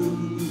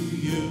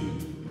you.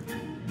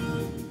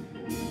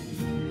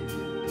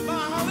 My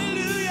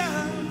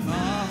hallelujah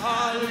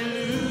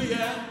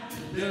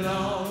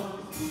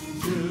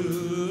belongs to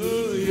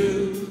you.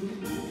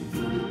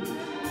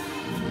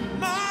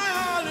 My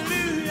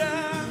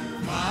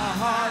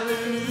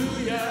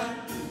hallelujah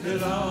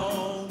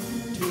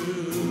belongs to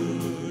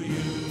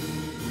you.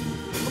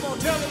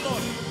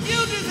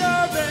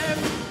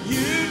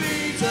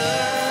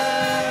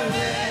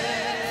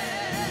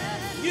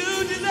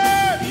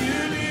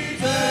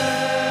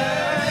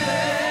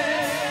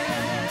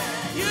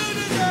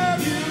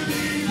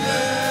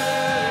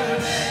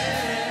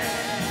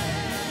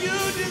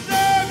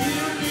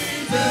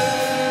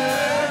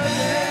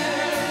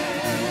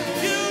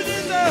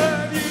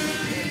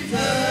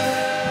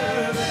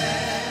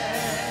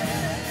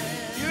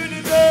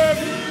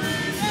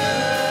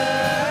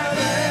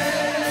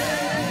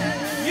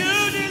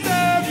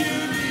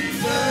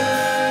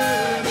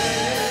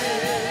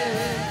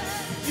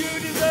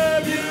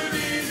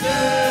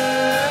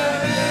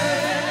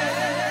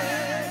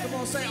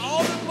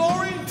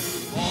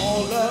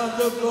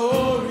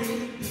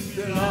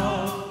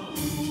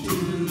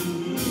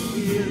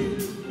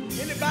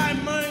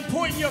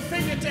 your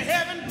finger to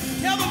heaven.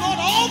 Tell the Lord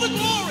all the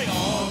glory.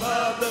 All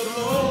of the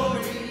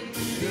glory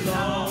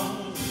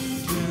belongs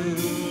to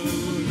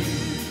you.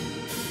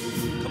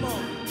 Come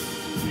on.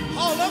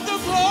 All of the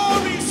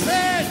glory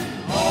said.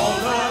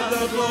 All of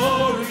the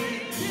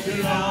glory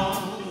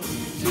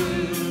belongs to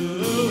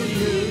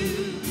you.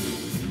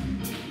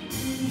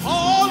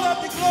 All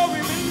of the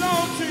glory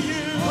belongs to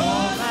you.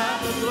 All of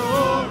the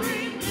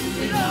glory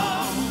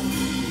belongs.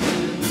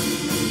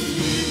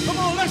 Come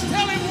on, let's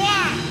tell him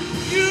why.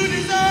 You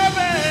deserve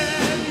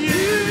it.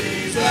 You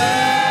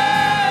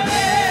Deserve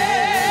it.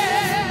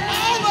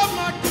 all of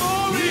my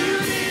glory. You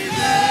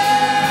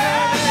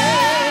deserve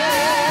it.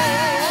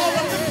 All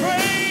of the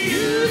praise.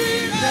 You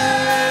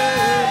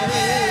deserve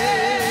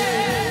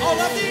it. All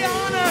of the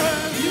honor.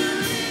 You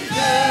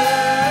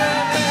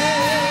deserve it.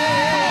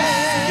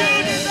 You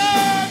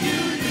deserve.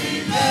 You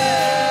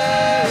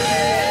deserve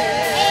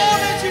it. All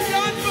that you've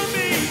done for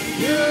me.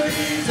 You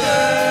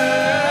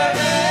deserve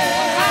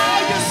it. How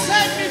you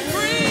set me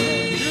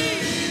free. You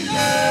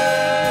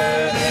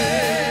deserve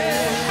it.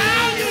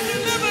 How you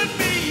delivered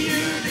me.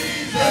 You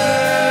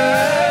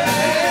deserve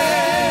it.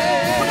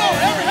 Come on,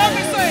 help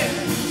me say it.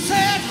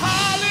 Say it,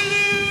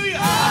 hallelujah.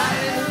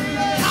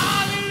 Hallelujah.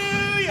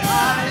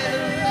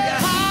 Hallelujah.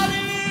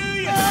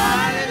 Hallelujah.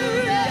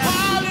 Hallelujah.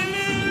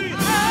 Hallelujah.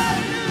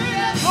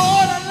 Hallelujah.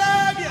 Lord, I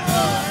love you.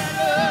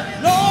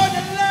 Lord,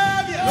 I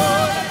love you.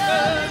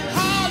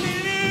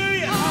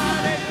 Hallelujah.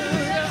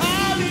 Hallelujah.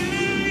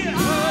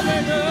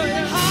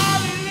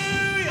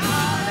 Hallelujah.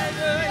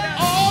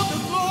 All the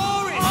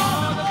glory.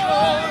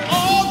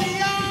 All the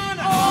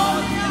honor.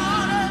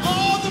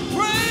 All the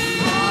praise.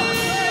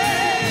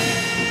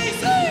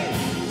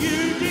 You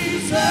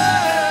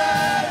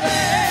deserve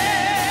it.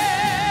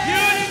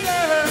 You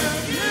deserve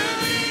it. You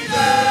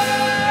deserve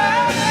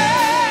it.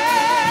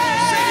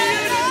 Say you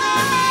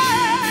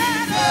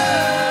deserve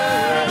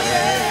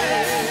it.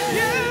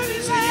 You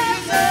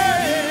deserve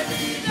it.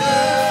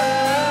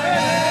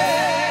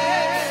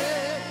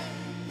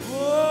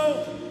 Oh,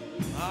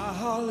 my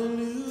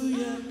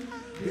hallelujah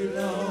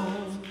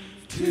belongs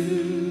to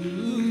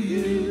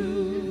you.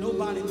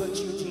 Nobody but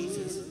you,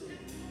 Jesus.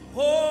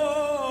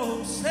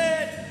 Oh,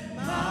 said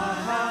my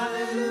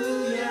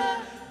hallelujah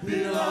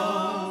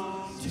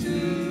belongs to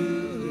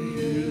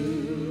you.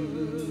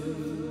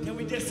 Can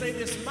we just say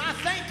this? My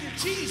thank you,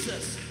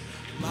 Jesus.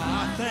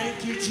 My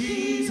thank you,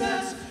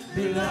 Jesus,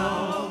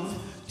 belongs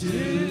to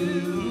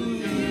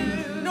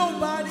you.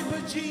 Nobody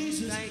but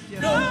Jesus.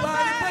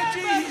 Nobody but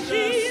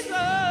Jesus.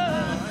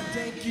 My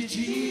thank you,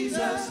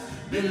 Jesus,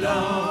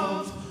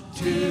 belongs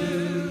to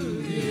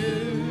you.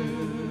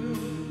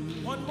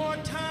 One more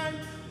time.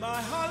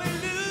 My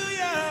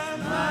hallelujah.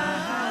 My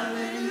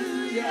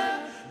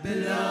hallelujah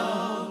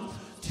belongs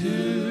to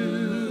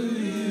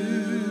you.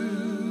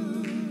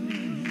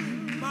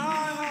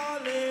 My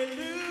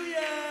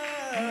hallelujah.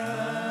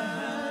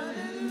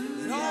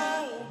 It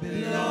all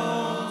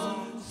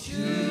belongs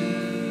to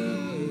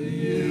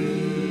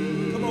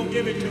you. Come on,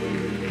 give it to him.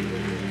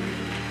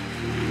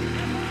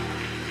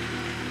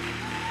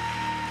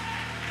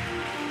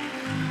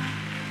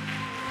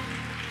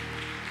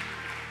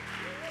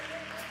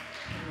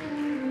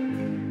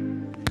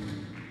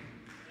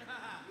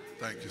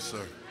 Thank you,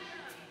 sir.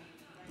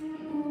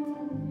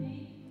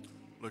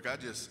 Look, I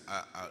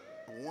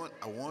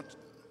want,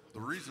 the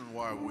reason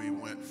why we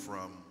went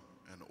from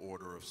an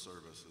order of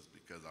service is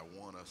because I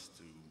want us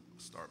to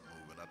start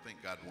moving. I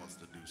think God wants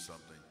to do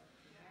something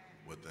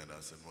within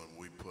us, and when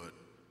we put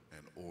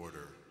an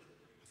order,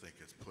 I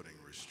think it's putting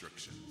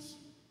restrictions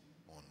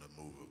on the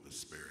move of the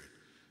Spirit.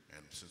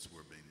 And since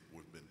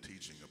we've been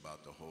teaching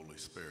about the Holy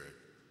Spirit,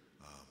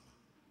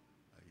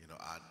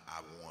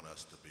 I want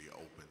us to be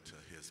open to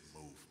his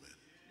movement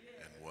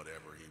and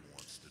whatever he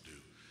wants to do.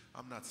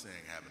 I'm not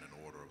saying having an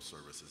order of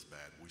service is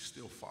bad. We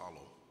still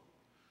follow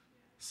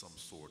some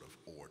sort of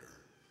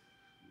order,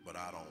 but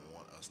I don't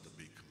want us to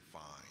be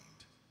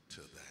confined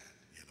to that.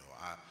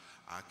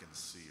 I can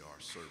see our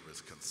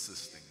service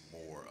consisting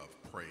more of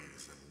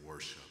praise and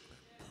worship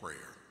and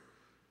prayer,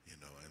 and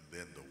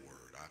then the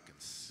word. I can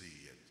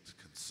see it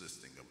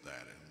consisting of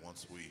that. And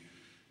once we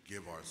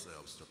give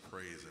ourselves to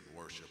praise and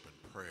worship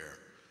and prayer,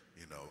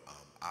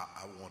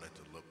 I want it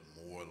to look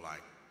more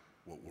like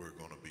what we're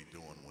going to be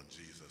doing when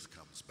Jesus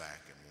comes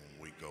back and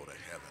when we go to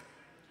heaven.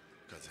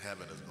 Because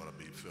heaven is going to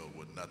be filled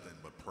with nothing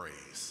but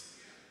praise.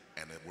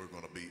 And that we're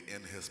going to be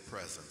in his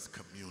presence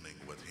communing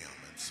with him.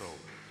 And so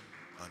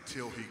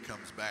until he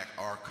comes back,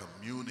 our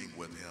communing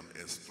with him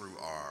is through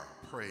our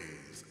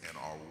praise and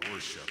our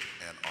worship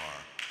and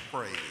our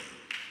praying.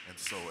 And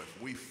so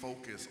if we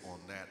focus on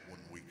that when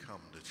we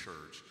come to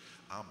church,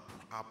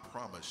 I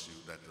promise you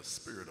that the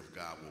Spirit of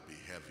God will be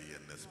heavy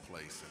in this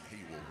place, and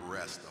he will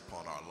rest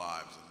upon our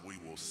lives, and we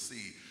will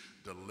see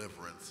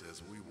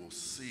deliverances. We will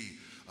see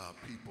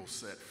people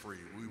set free.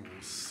 We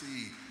will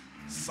see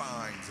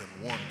signs and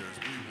wonders.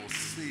 We will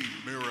see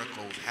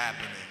miracles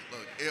happening.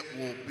 Look, it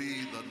will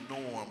be the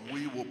norm.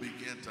 We will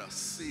begin to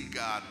see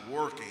God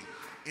working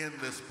in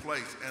this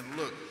place. And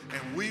look,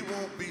 and we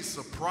won't be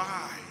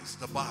surprised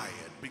by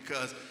it,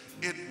 because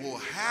It will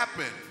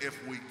happen if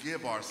we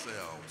give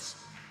ourselves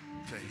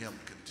to him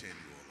continually.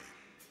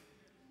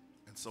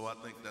 And so I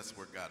think that's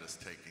where God is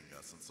taking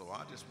us. And so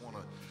I just want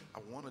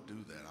to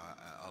do that.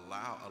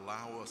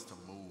 Allow us to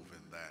move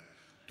in that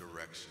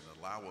direction.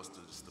 Allow us to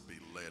just to be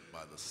led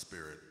by the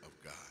Spirit of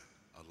God.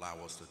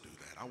 Allow us to do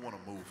that. I want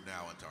to move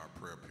now into our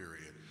prayer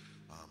period,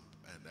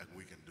 and that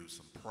we can do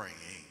some praying,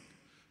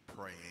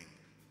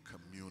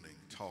 communing,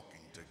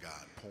 talking to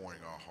God, pouring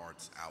our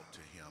hearts out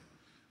to him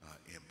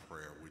in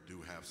prayer. We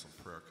do have some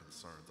prayer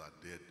concerns. I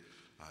did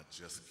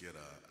just get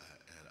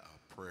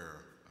a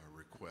prayer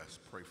request.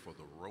 Pray for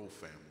the Rowe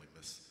family.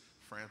 Miss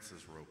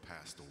Frances Rowe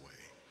passed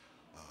away,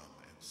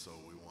 and so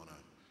we want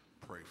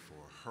to pray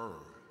for her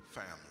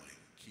family.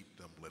 Keep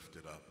them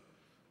lifted up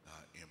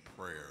in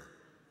prayer.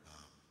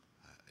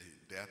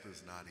 Death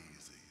is not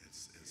easy.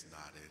 It's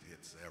not. It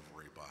hits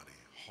everybody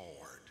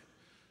hard,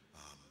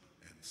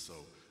 and so.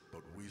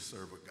 But we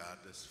serve a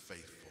God that's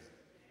faithful,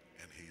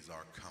 and he's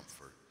our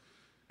comfort,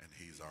 and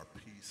he's our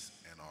peace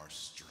and our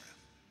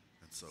strength.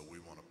 And so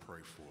we want to pray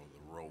for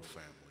the Rowe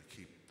family.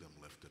 Keep them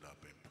lifted up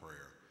in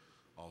prayer.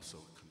 Also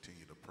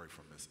continue to pray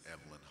for Miss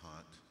Evelyn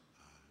Hunt.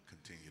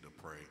 Continue to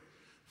pray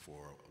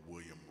for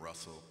William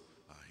Russell.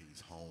 He's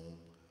home,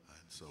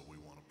 and so we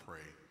want to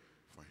pray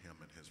for him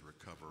and his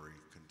recovery.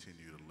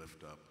 Continue to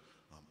lift up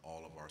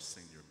all of our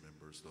senior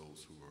members,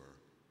 those who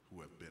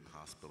have been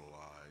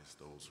hospitalized,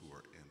 those who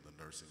are in the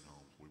nursing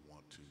homes. We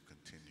want to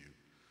continue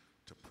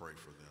to pray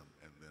for them,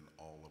 and then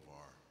all of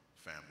our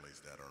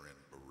families that are in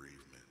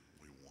bereavement.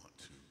 We want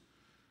to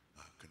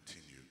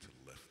continue to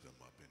lift them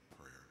up in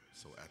prayer.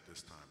 So at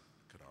this time,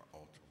 could our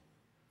altar?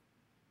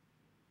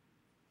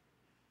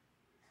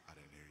 I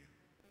didn't hear you.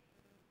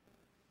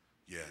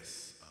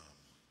 Yes,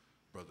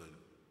 Brother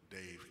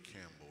Dave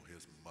Campbell,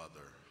 his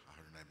mother,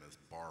 her name is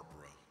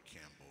Barbara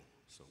Campbell.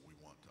 So we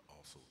want to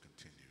also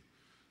continue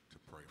to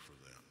pray for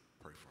them,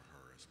 pray for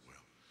her as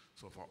well.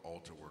 So if our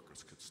altar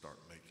workers could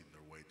start making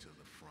their way to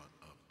the front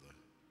of the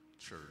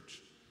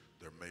church,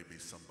 there may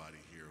be somebody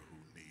here who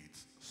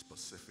needs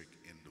specific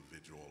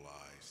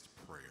individualized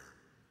prayer.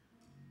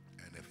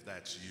 And if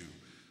that's you,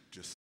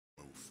 just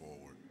move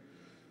forward.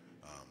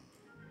 I'm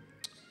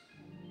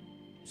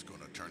just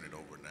going to turn it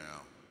over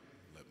now.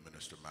 Let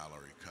Minister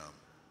Mallory come.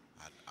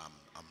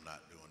 I'm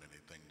not doing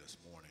anything this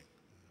morning.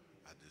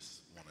 I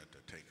just wanted to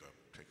take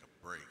a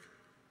break.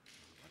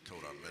 I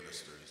told our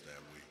ministers that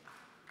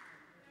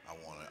I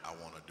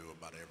want to do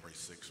about every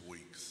 6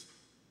 weeks.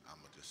 I'm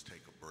gonna just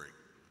take a break,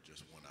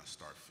 just when I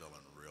start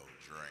feeling real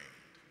drained.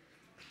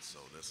 And so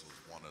this was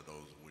one of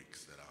those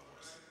weeks that I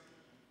was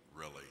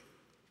really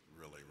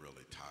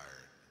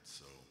tired. And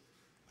so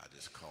I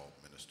just called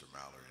Minister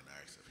Mallory and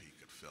asked if he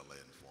could fill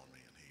in for me,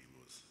 and he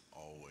was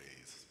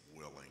always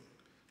willing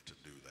to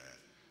do that.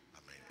 I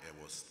mean, it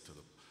was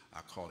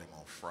I called him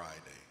on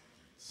Friday,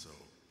 so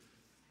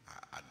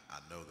I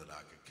know that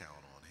I could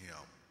count on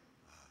him.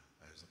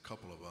 There's a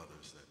couple of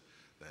others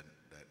that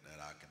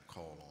I can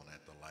call on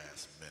at the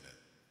last minute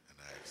and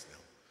ask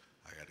them.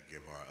 I got to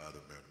give our other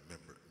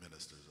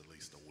ministers at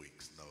least a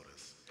week's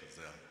notice, because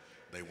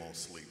they won't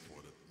sleep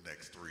for the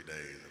next 3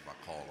 days if I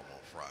call them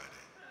on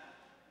Friday.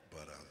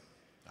 But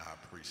I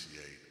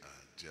appreciate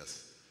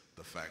just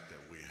the fact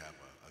that we have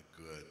a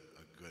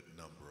good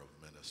number of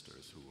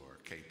ministers who are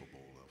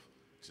capable of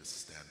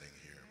just standing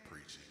here and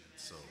preaching. And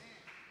so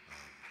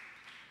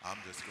I'm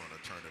just going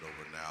to turn it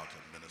over now to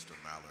Minister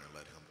Mallory and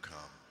let him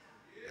come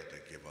and to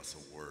give us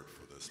a word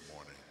for this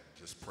morning.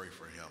 Just pray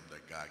for him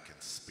that God can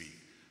speak.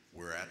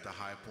 We're at the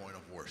high point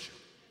of worship.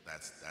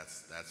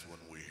 That's when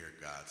we hear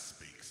God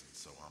speaks. And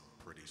so I'm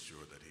pretty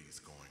sure that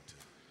he's going to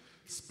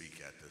speak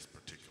at this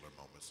particular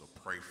moment. So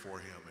pray for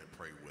him and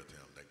pray with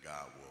him that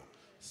God will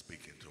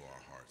speak into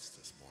our hearts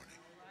this morning.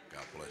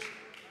 God bless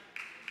you.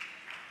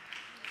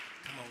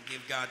 Come on,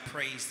 give God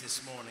praise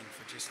this morning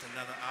for just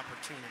another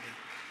opportunity.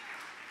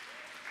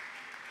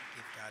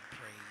 Give God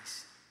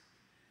praise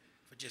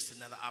for just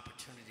another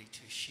opportunity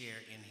to share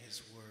in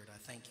his word. I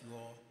thank you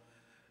all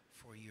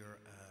for your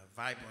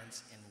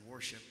vibrance in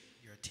worship,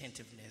 your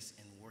attentiveness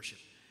in worship,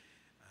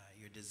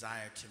 your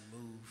desire to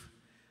move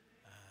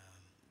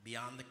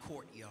beyond the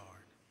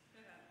courtyard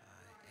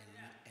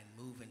and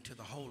move into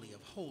the Holy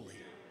of Holies.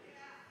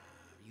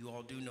 You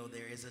all do know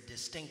there is a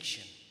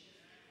distinction.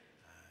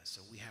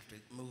 So we have to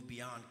move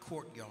beyond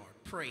courtyard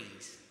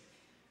praise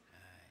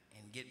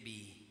and get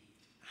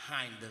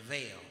behind the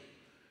veil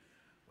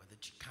where the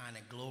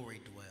Shekinah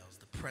glory dwells,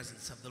 the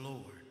presence of the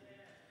Lord.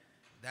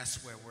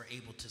 That's where we're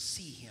able to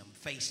see him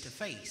face to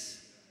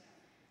face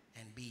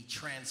and be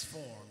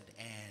transformed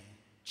and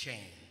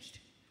changed.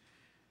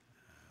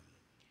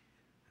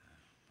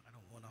 I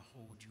don't want to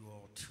hold you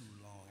all too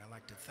long. I'd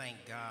like to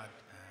thank God.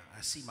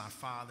 I see my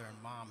father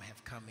and mom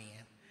have come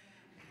in.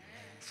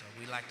 And so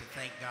we like to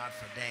thank God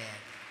for Dad.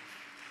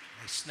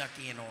 They snuck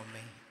in on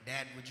me.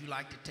 Dad, would you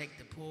like to take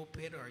the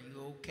pulpit, or are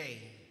you okay?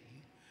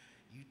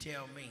 You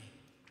tell me.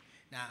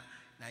 Now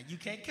you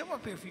can't come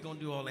up here if you're going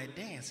to do all that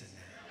dancing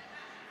now.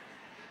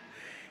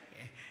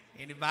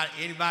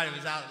 Anybody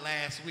was out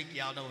last week,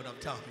 y'all know what I'm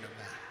talking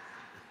about.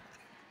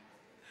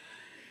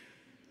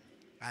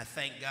 I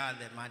thank God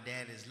that my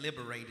dad is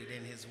liberated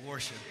in his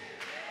worship.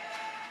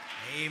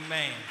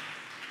 Amen.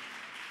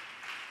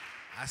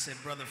 I said,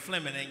 Brother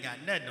Fleming ain't got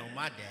nothing on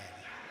my daddy.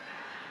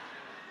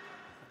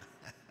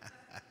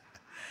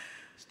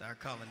 Start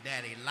calling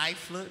Daddy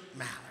Lightfoot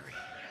Mallory.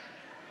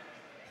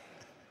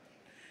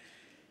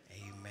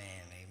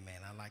 Amen,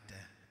 amen. I like to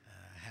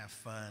have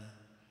fun,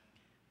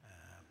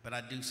 but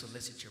I do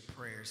solicit your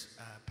prayers.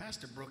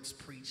 Pastor Brooks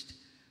preached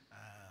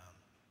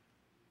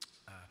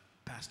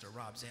Pastor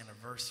Rob's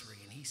anniversary,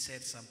 and he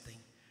said something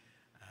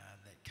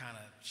that kind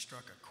of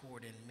struck a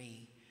chord in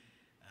me.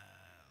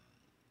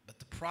 But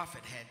the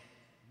prophet had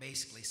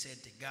basically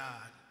said to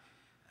God,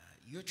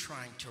 you're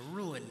trying to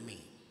ruin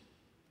me.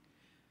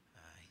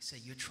 He said,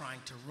 you're trying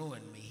to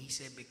ruin me. He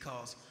said,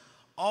 because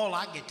all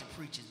I get to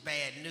preach is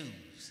bad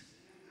news.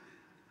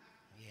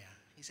 Yeah.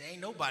 He said,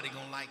 ain't nobody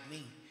going to like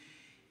me.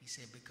 He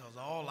said, because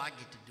all I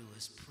get to do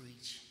is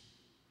preach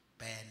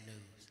bad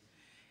news.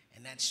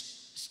 And that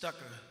struck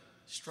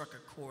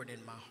a chord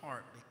in my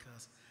heart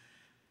because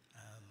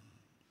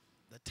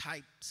the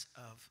types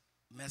of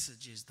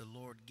messages the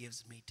Lord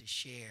gives me to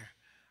share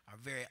are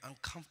very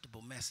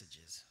uncomfortable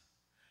messages.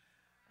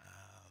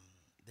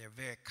 They're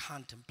very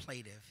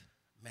contemplative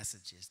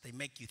messages. They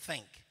make you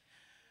think.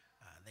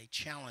 They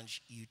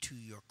challenge you to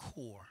your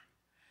core.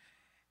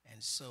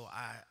 And so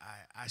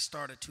I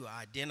started to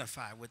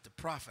identify with the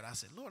prophet. I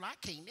said, Lord, I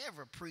can't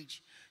never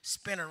preach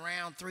spin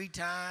around 3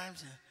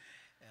 times.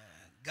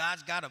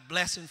 God's got a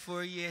blessing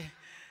for you.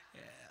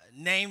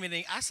 Name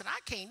it. I said, I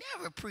can't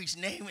never preach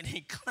name it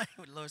and claim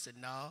it. The Lord said,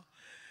 no.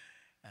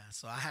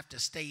 So I have to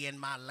stay in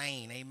my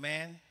lane.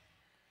 Amen.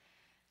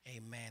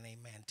 Amen.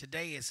 Amen.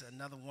 Today is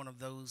another one of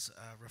those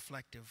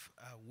reflective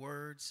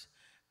words.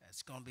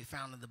 It's going to be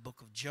found in the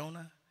book of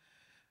Jonah.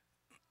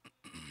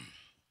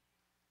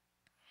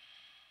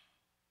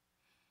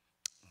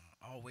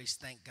 Always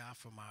thank God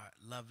for my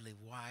lovely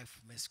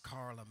wife, Miss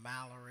Carla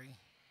Mallory.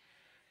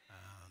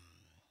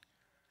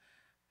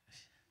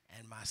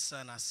 And my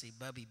son, I see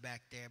Bubby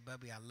back there.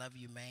 Bubby, I love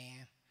you,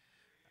 man.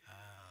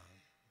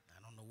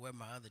 I don't know where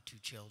my other 2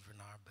 children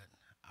are, but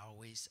I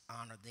always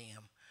honor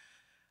them.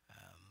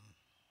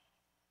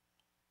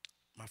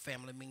 My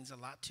family means a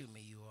lot to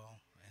me, you all.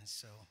 And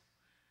so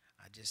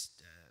I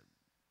just,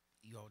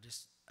 you all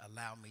just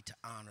allow me to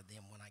honor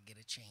them when I get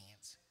a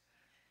chance.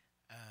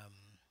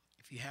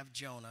 If you have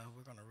Jonah,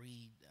 we're going to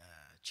read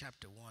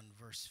chapter 1,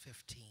 verse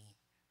 15.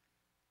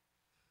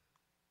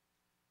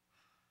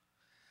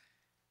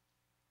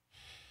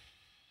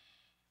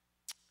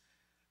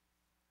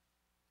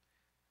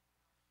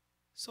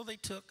 So they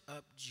took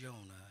up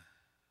Jonah,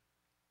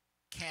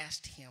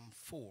 cast him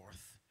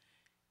forth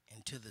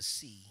into the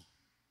sea,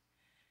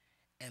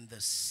 and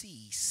the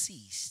sea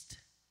ceased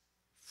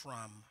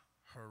from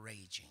her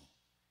raging.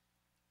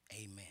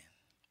 Amen.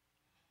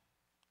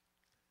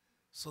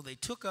 So they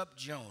took up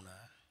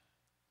Jonah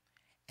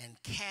and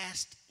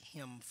cast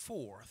him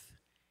forth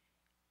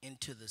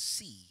into the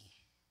sea,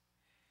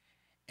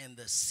 and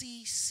the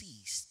sea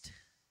ceased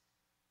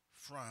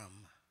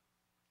from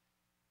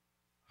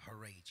her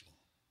raging.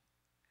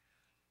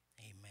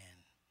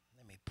 Amen.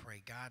 Let me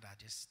pray. God, I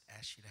just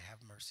ask you to have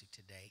mercy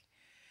today.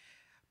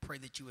 Pray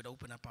that you would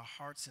open up our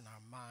hearts and our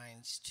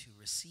minds to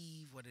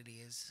receive what it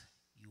is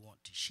you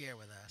want to share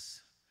with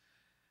us.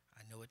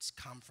 I know it's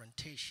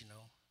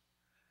confrontational,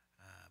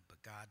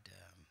 but God,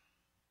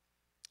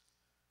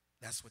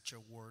 that's what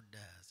your word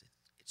does.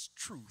 It's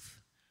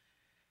truth,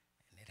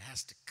 and it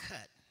has to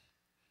cut.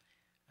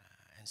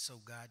 And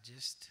so, God,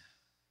 just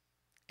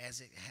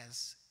as it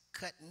has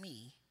cut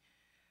me,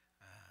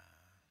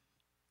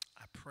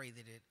 I pray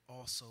that it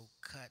also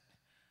cut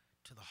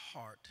to the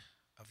heart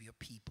of your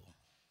people.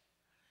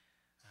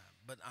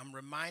 But I'm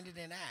reminded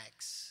in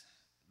Acts,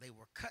 they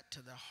were cut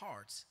to their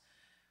hearts,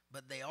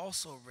 but they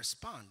also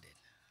responded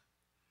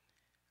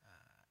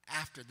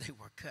after they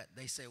were cut.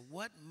 They said,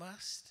 what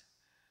must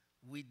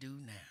we do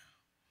now?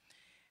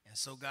 And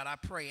so, God, I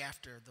pray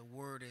after the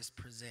word is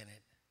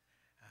presented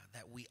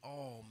that we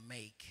all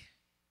make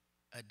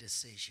a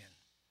decision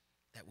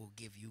that will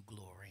give you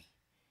glory.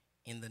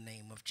 In the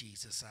name of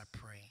Jesus, I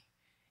pray.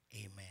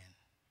 Amen.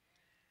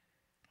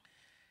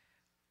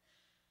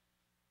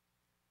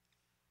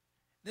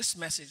 This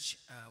message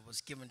was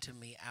given to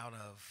me out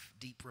of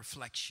deep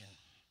reflection.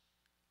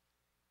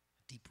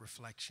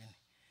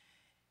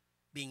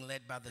 Being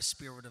led by the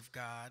Spirit of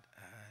God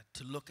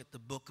to look at the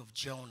book of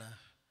Jonah.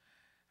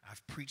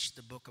 I've preached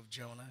the book of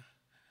Jonah.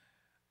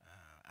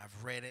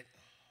 I've read it.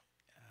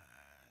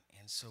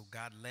 And so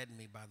God led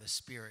me by the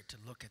Spirit to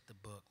look at the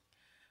book.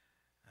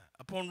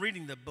 Upon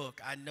reading the book,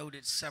 I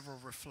noted several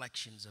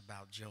reflections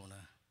about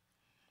Jonah.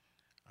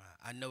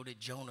 I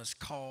noted Jonah's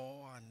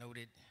call. I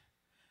noted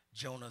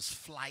Jonah's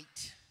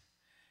flight.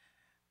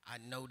 I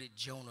noted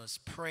Jonah's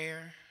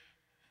prayer.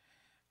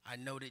 I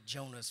noted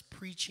Jonah's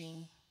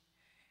preaching.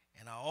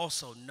 And I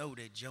also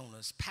noted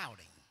Jonah's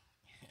pouting.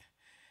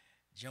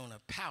 Jonah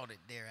pouted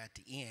there at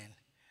the end.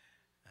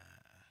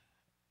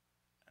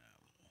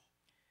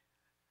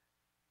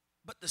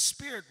 But the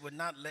Spirit would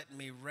not let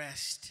me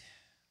rest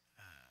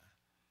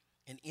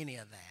in any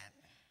of that.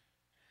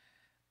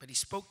 but he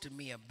spoke to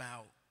me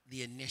about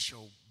the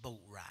initial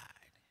boat ride.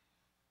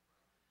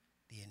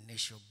 The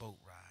initial boat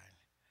ride.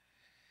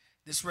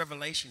 This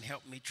revelation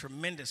helped me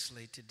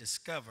tremendously to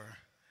discover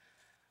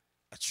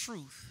a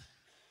truth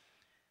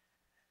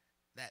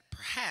that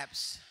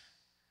perhaps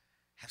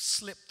have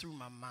slipped through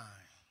my mind.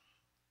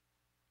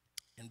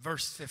 In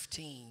verse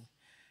 15,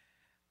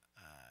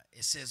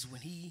 it says,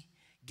 when he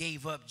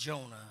gave up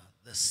Jonah,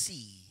 the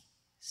sea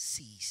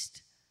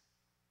ceased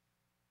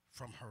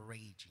from her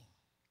raging.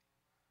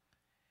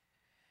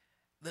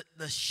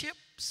 The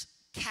ship's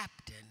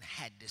captain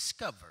had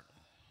discovered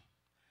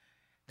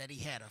that he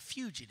had a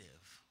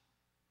fugitive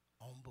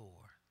on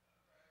board.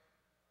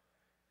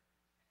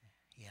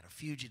 He had a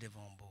fugitive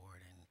on board,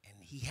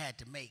 and he had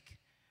to make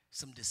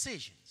some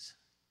decisions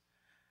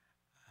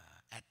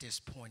at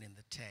this point in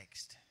the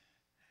text.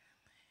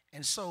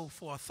 And so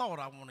for a thought,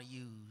 I want to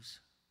use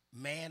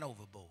man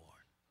overboard.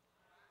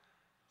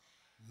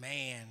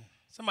 Man,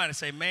 somebody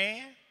say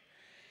man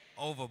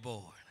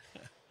overboard.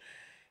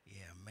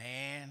 Yeah,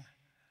 man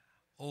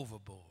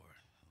overboard.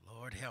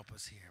 Lord help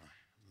us here.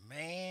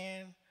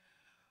 Man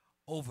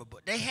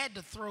overboard. They had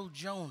to throw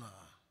Jonah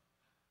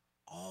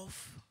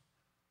off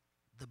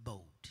the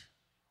boat.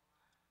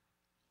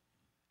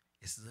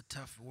 This is a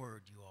tough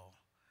word, you all.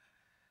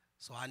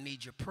 So I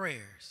need your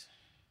prayers.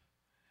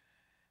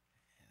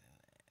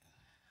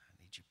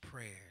 I need your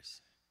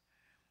prayers.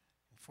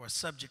 For a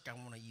subject I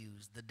want to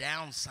use, the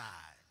downside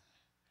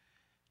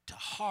to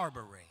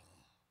harboring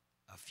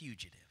a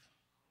fugitive.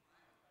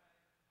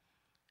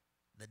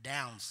 The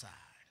downside.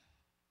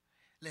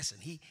 Listen,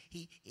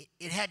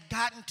 it had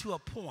gotten to a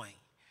point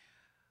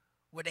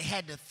where they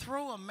had to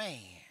throw a man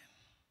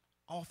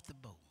off the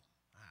boat.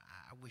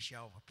 I wish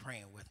y'all were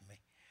praying with me.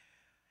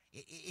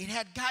 It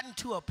had gotten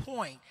to a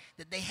point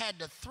that they had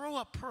to throw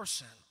a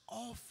person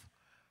off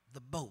the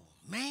boat,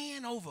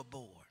 man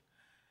overboard.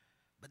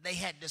 But they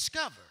had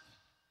discovered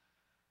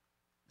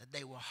that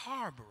they were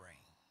harboring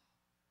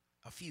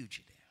a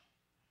fugitive.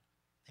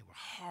 They were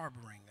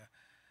harboring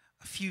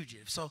a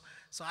fugitive. So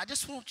I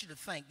just want you to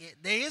think,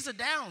 there is a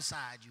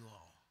downside, you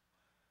all,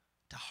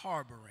 to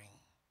harboring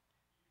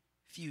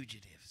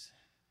fugitives.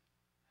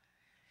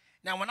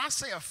 Now, when I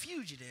say a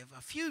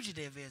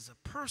fugitive is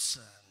a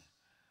person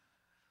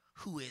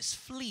who is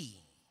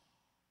fleeing.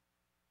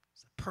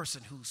 It's a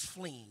person who's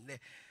fleeing.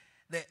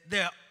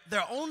 They're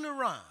on the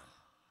run.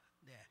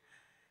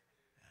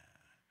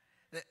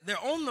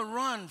 They're on the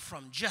run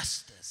from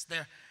justice.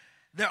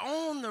 They're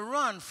on the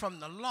run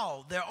from the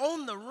law. They're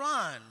on the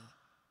run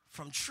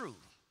from truth.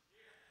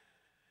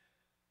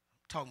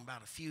 I'm talking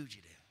about a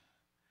fugitive.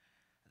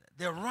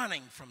 They're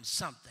running from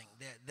something.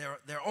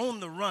 They're on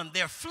the run.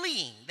 They're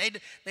fleeing.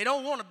 They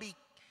don't want to be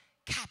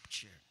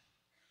captured.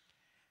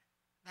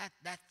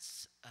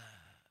 That's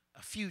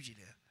a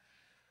fugitive.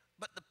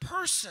 But the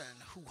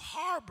person who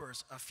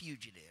harbors a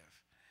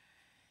fugitive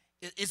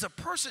is a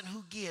person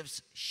who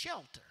gives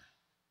shelter.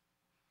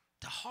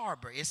 To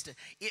harbor,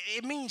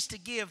 it means to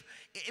give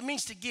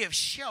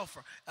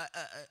shelter,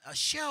 a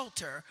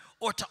shelter,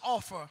 or to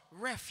offer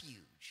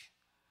refuge.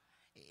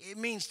 It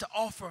means to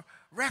offer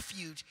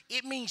refuge.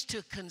 It means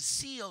to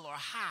conceal or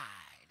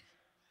hide.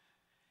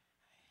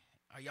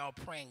 Are y'all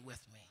praying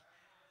with me?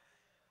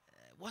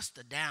 What's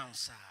the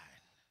downside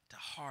to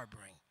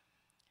harboring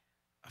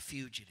a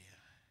fugitive?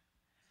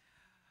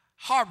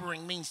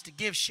 Harboring means to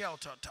give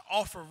shelter, to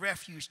offer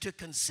refuge, to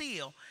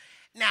conceal.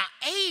 Now,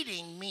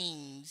 aiding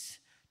means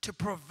to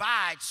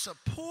provide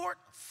support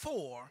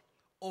for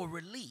or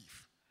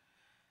relief.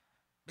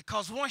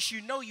 Because once you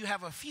know you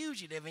have a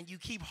fugitive and you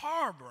keep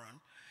harboring,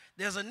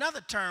 there's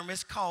another term,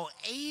 it's called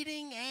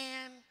aiding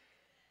and,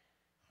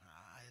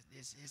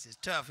 this is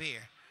tough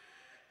here.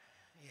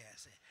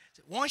 Yes.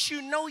 Once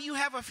you know you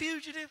have a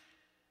fugitive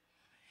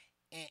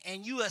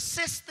and you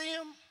assist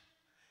them,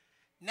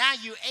 now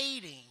you're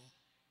aiding.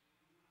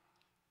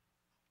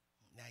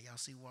 Now y'all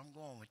see where I'm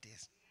going with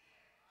this.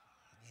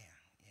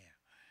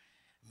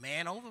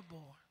 Man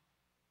overboard.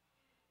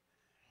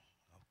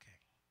 Okay.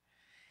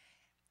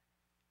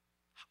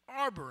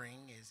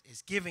 Harboring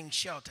is giving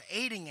shelter.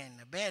 Aiding and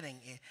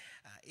abetting,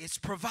 it's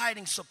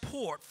providing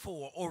support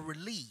for or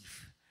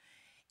relief.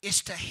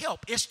 It's to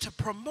help. It's to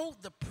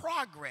promote the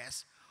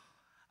progress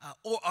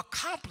or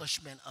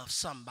accomplishment of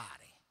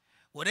somebody.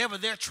 Whatever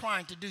they're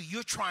trying to do,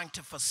 you're trying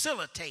to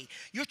facilitate.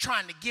 You're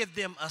trying to give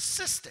them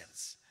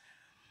assistance.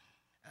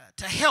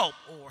 To help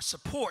or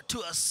support, to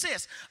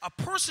assist a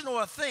person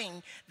or a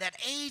thing that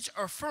aids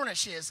or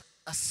furnishes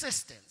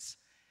assistance,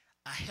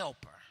 a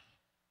helper.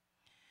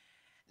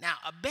 Now,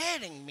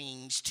 abetting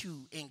means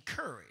to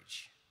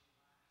encourage.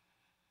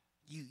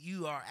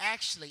 You are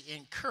actually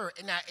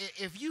encouraged. Now,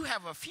 if you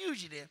have a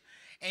fugitive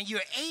and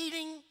you're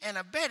aiding and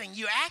abetting,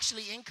 you're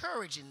actually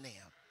encouraging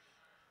them.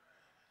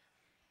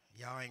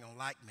 Y'all ain't gonna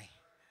like me.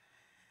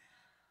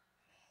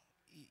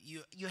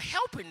 You're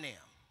helping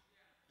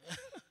them.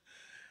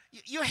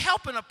 You're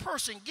helping a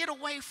person get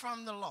away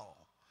from the law.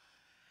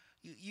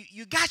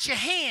 You got your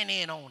hand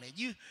in on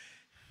it.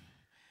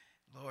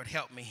 Lord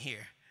help me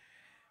here.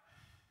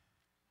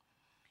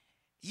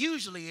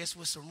 Usually it's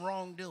with some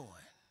wrongdoing.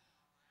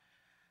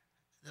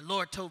 the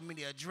Lord told me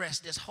to address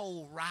this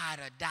whole ride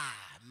or die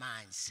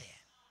mindset.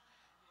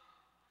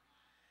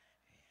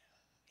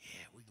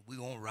 Yeah, we're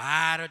going to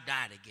ride or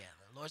die together.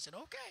 The Lord said,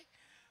 okay.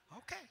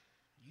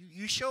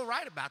 You sure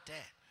right about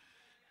that.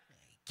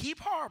 Keep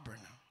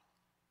harboring them.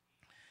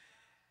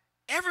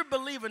 Every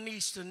believer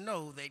needs to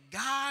know that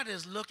God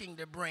is looking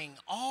to bring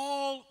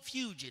all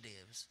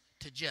fugitives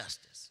to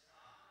justice.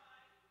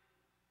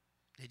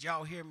 Did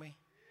y'all hear me?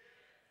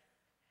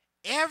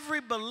 Every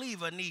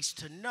believer needs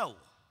to know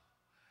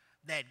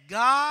that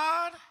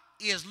God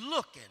is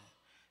looking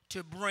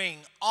to bring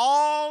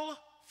all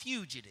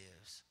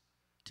fugitives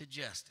to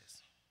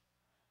justice.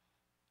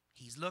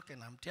 He's looking,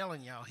 I'm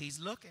telling y'all, he's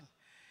looking.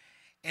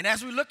 And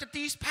as we looked at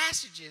these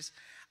passages,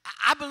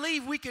 I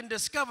believe we can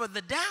discover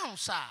the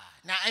downside.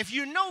 Now, if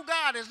you know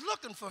God is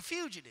looking for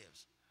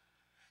fugitives,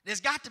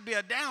 there's got to be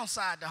a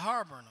downside to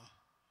harboring them.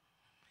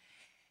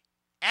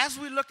 As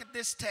we look at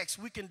this text,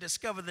 we can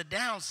discover the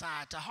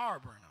downside to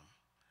harboring them,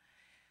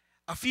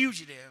 a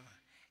fugitive,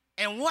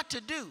 and what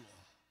to do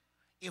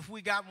if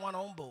we got one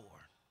on board.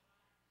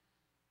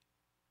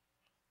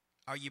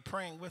 Are you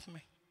praying with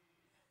me?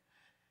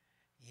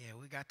 Yeah,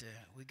 we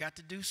got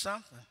to do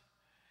something.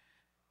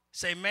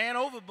 Say, man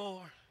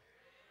overboard.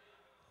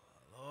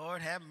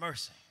 Lord have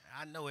mercy.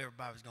 I know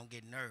everybody's going to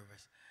get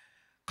nervous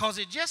because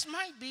it just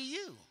might be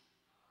you.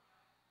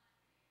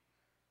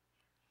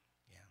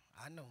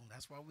 Yeah, I know.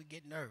 That's why we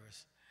get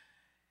nervous.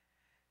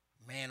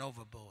 Man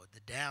overboard,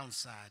 the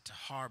downside to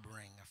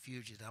harboring a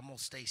fugitive. I'm going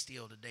to stay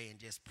still today and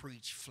just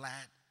preach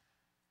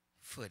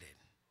flat-footed.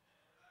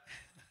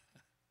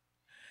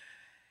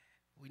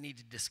 We need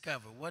to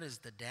discover what is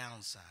the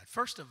downside.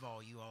 First of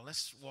all, you all,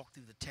 let's walk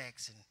through the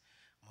text, and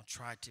I'm going to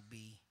try to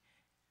be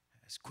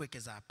as quick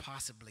as I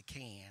possibly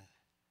can.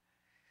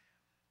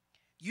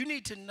 You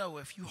need to know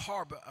if you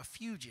harbor a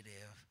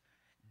fugitive,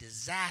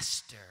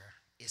 disaster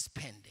is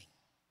pending.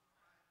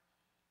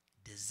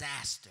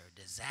 Disaster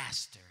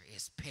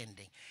is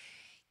pending.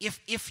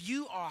 If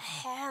you are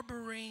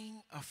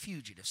harboring a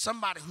fugitive,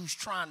 somebody who's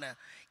trying to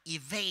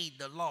evade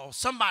the law,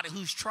 somebody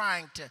who's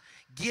trying to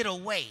get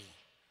away,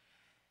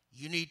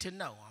 you need to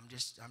know.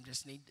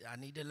 I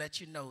need to let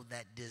you know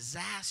that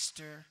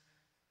disaster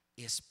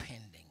is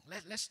pending.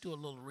 Let's do a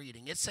little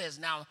reading. It says,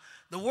 now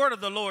the word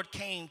of the Lord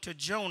came to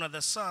Jonah,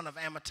 the son of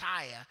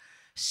Amittai,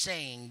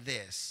 saying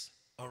this,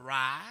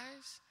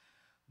 arise,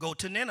 go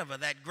to Nineveh,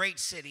 that great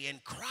city,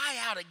 and cry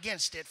out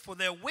against it, for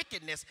their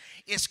wickedness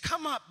is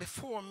come up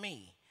before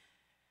me.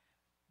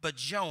 But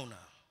Jonah,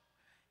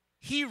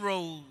 he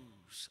rose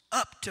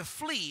up to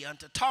flee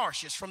unto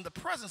Tarshish from the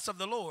presence of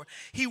the Lord.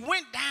 He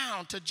went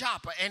down to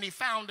Joppa, and he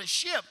found a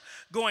ship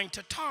going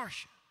to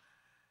Tarshish.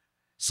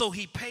 So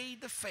he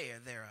paid the fare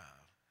thereof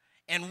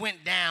and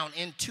went down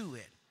into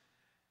it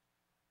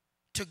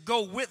to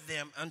go with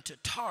them unto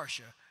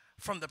Tarshish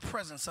from the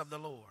presence of the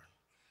Lord.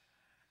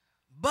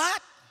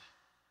 But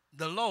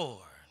the Lord,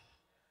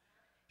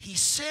 he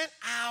sent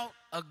out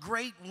a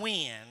great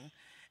wind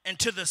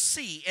into the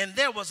sea, and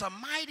there was a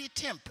mighty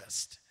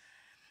tempest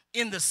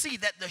in the sea,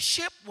 that the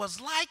ship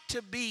was like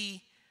to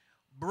be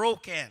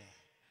broken.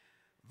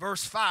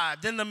 Verse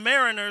 5, then the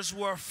mariners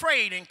were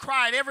afraid and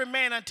cried every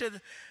man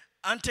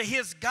unto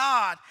his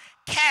God,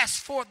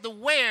 cast forth the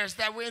wares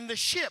that were in the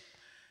ship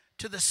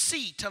to the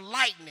sea to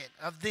lighten it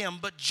of them.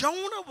 But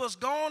Jonah was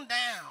gone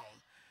down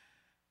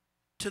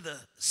to the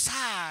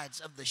sides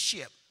of the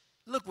ship.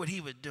 Look what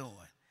he was doing.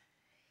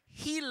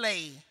 He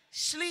lay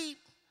asleep.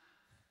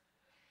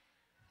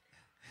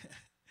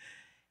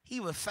 He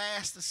was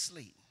fast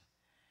asleep.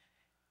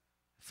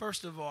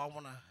 First of all, I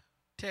want to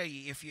tell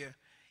you,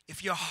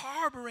 if you're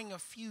harboring a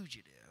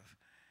fugitive,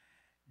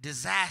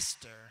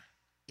 disaster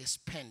is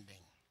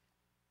pending.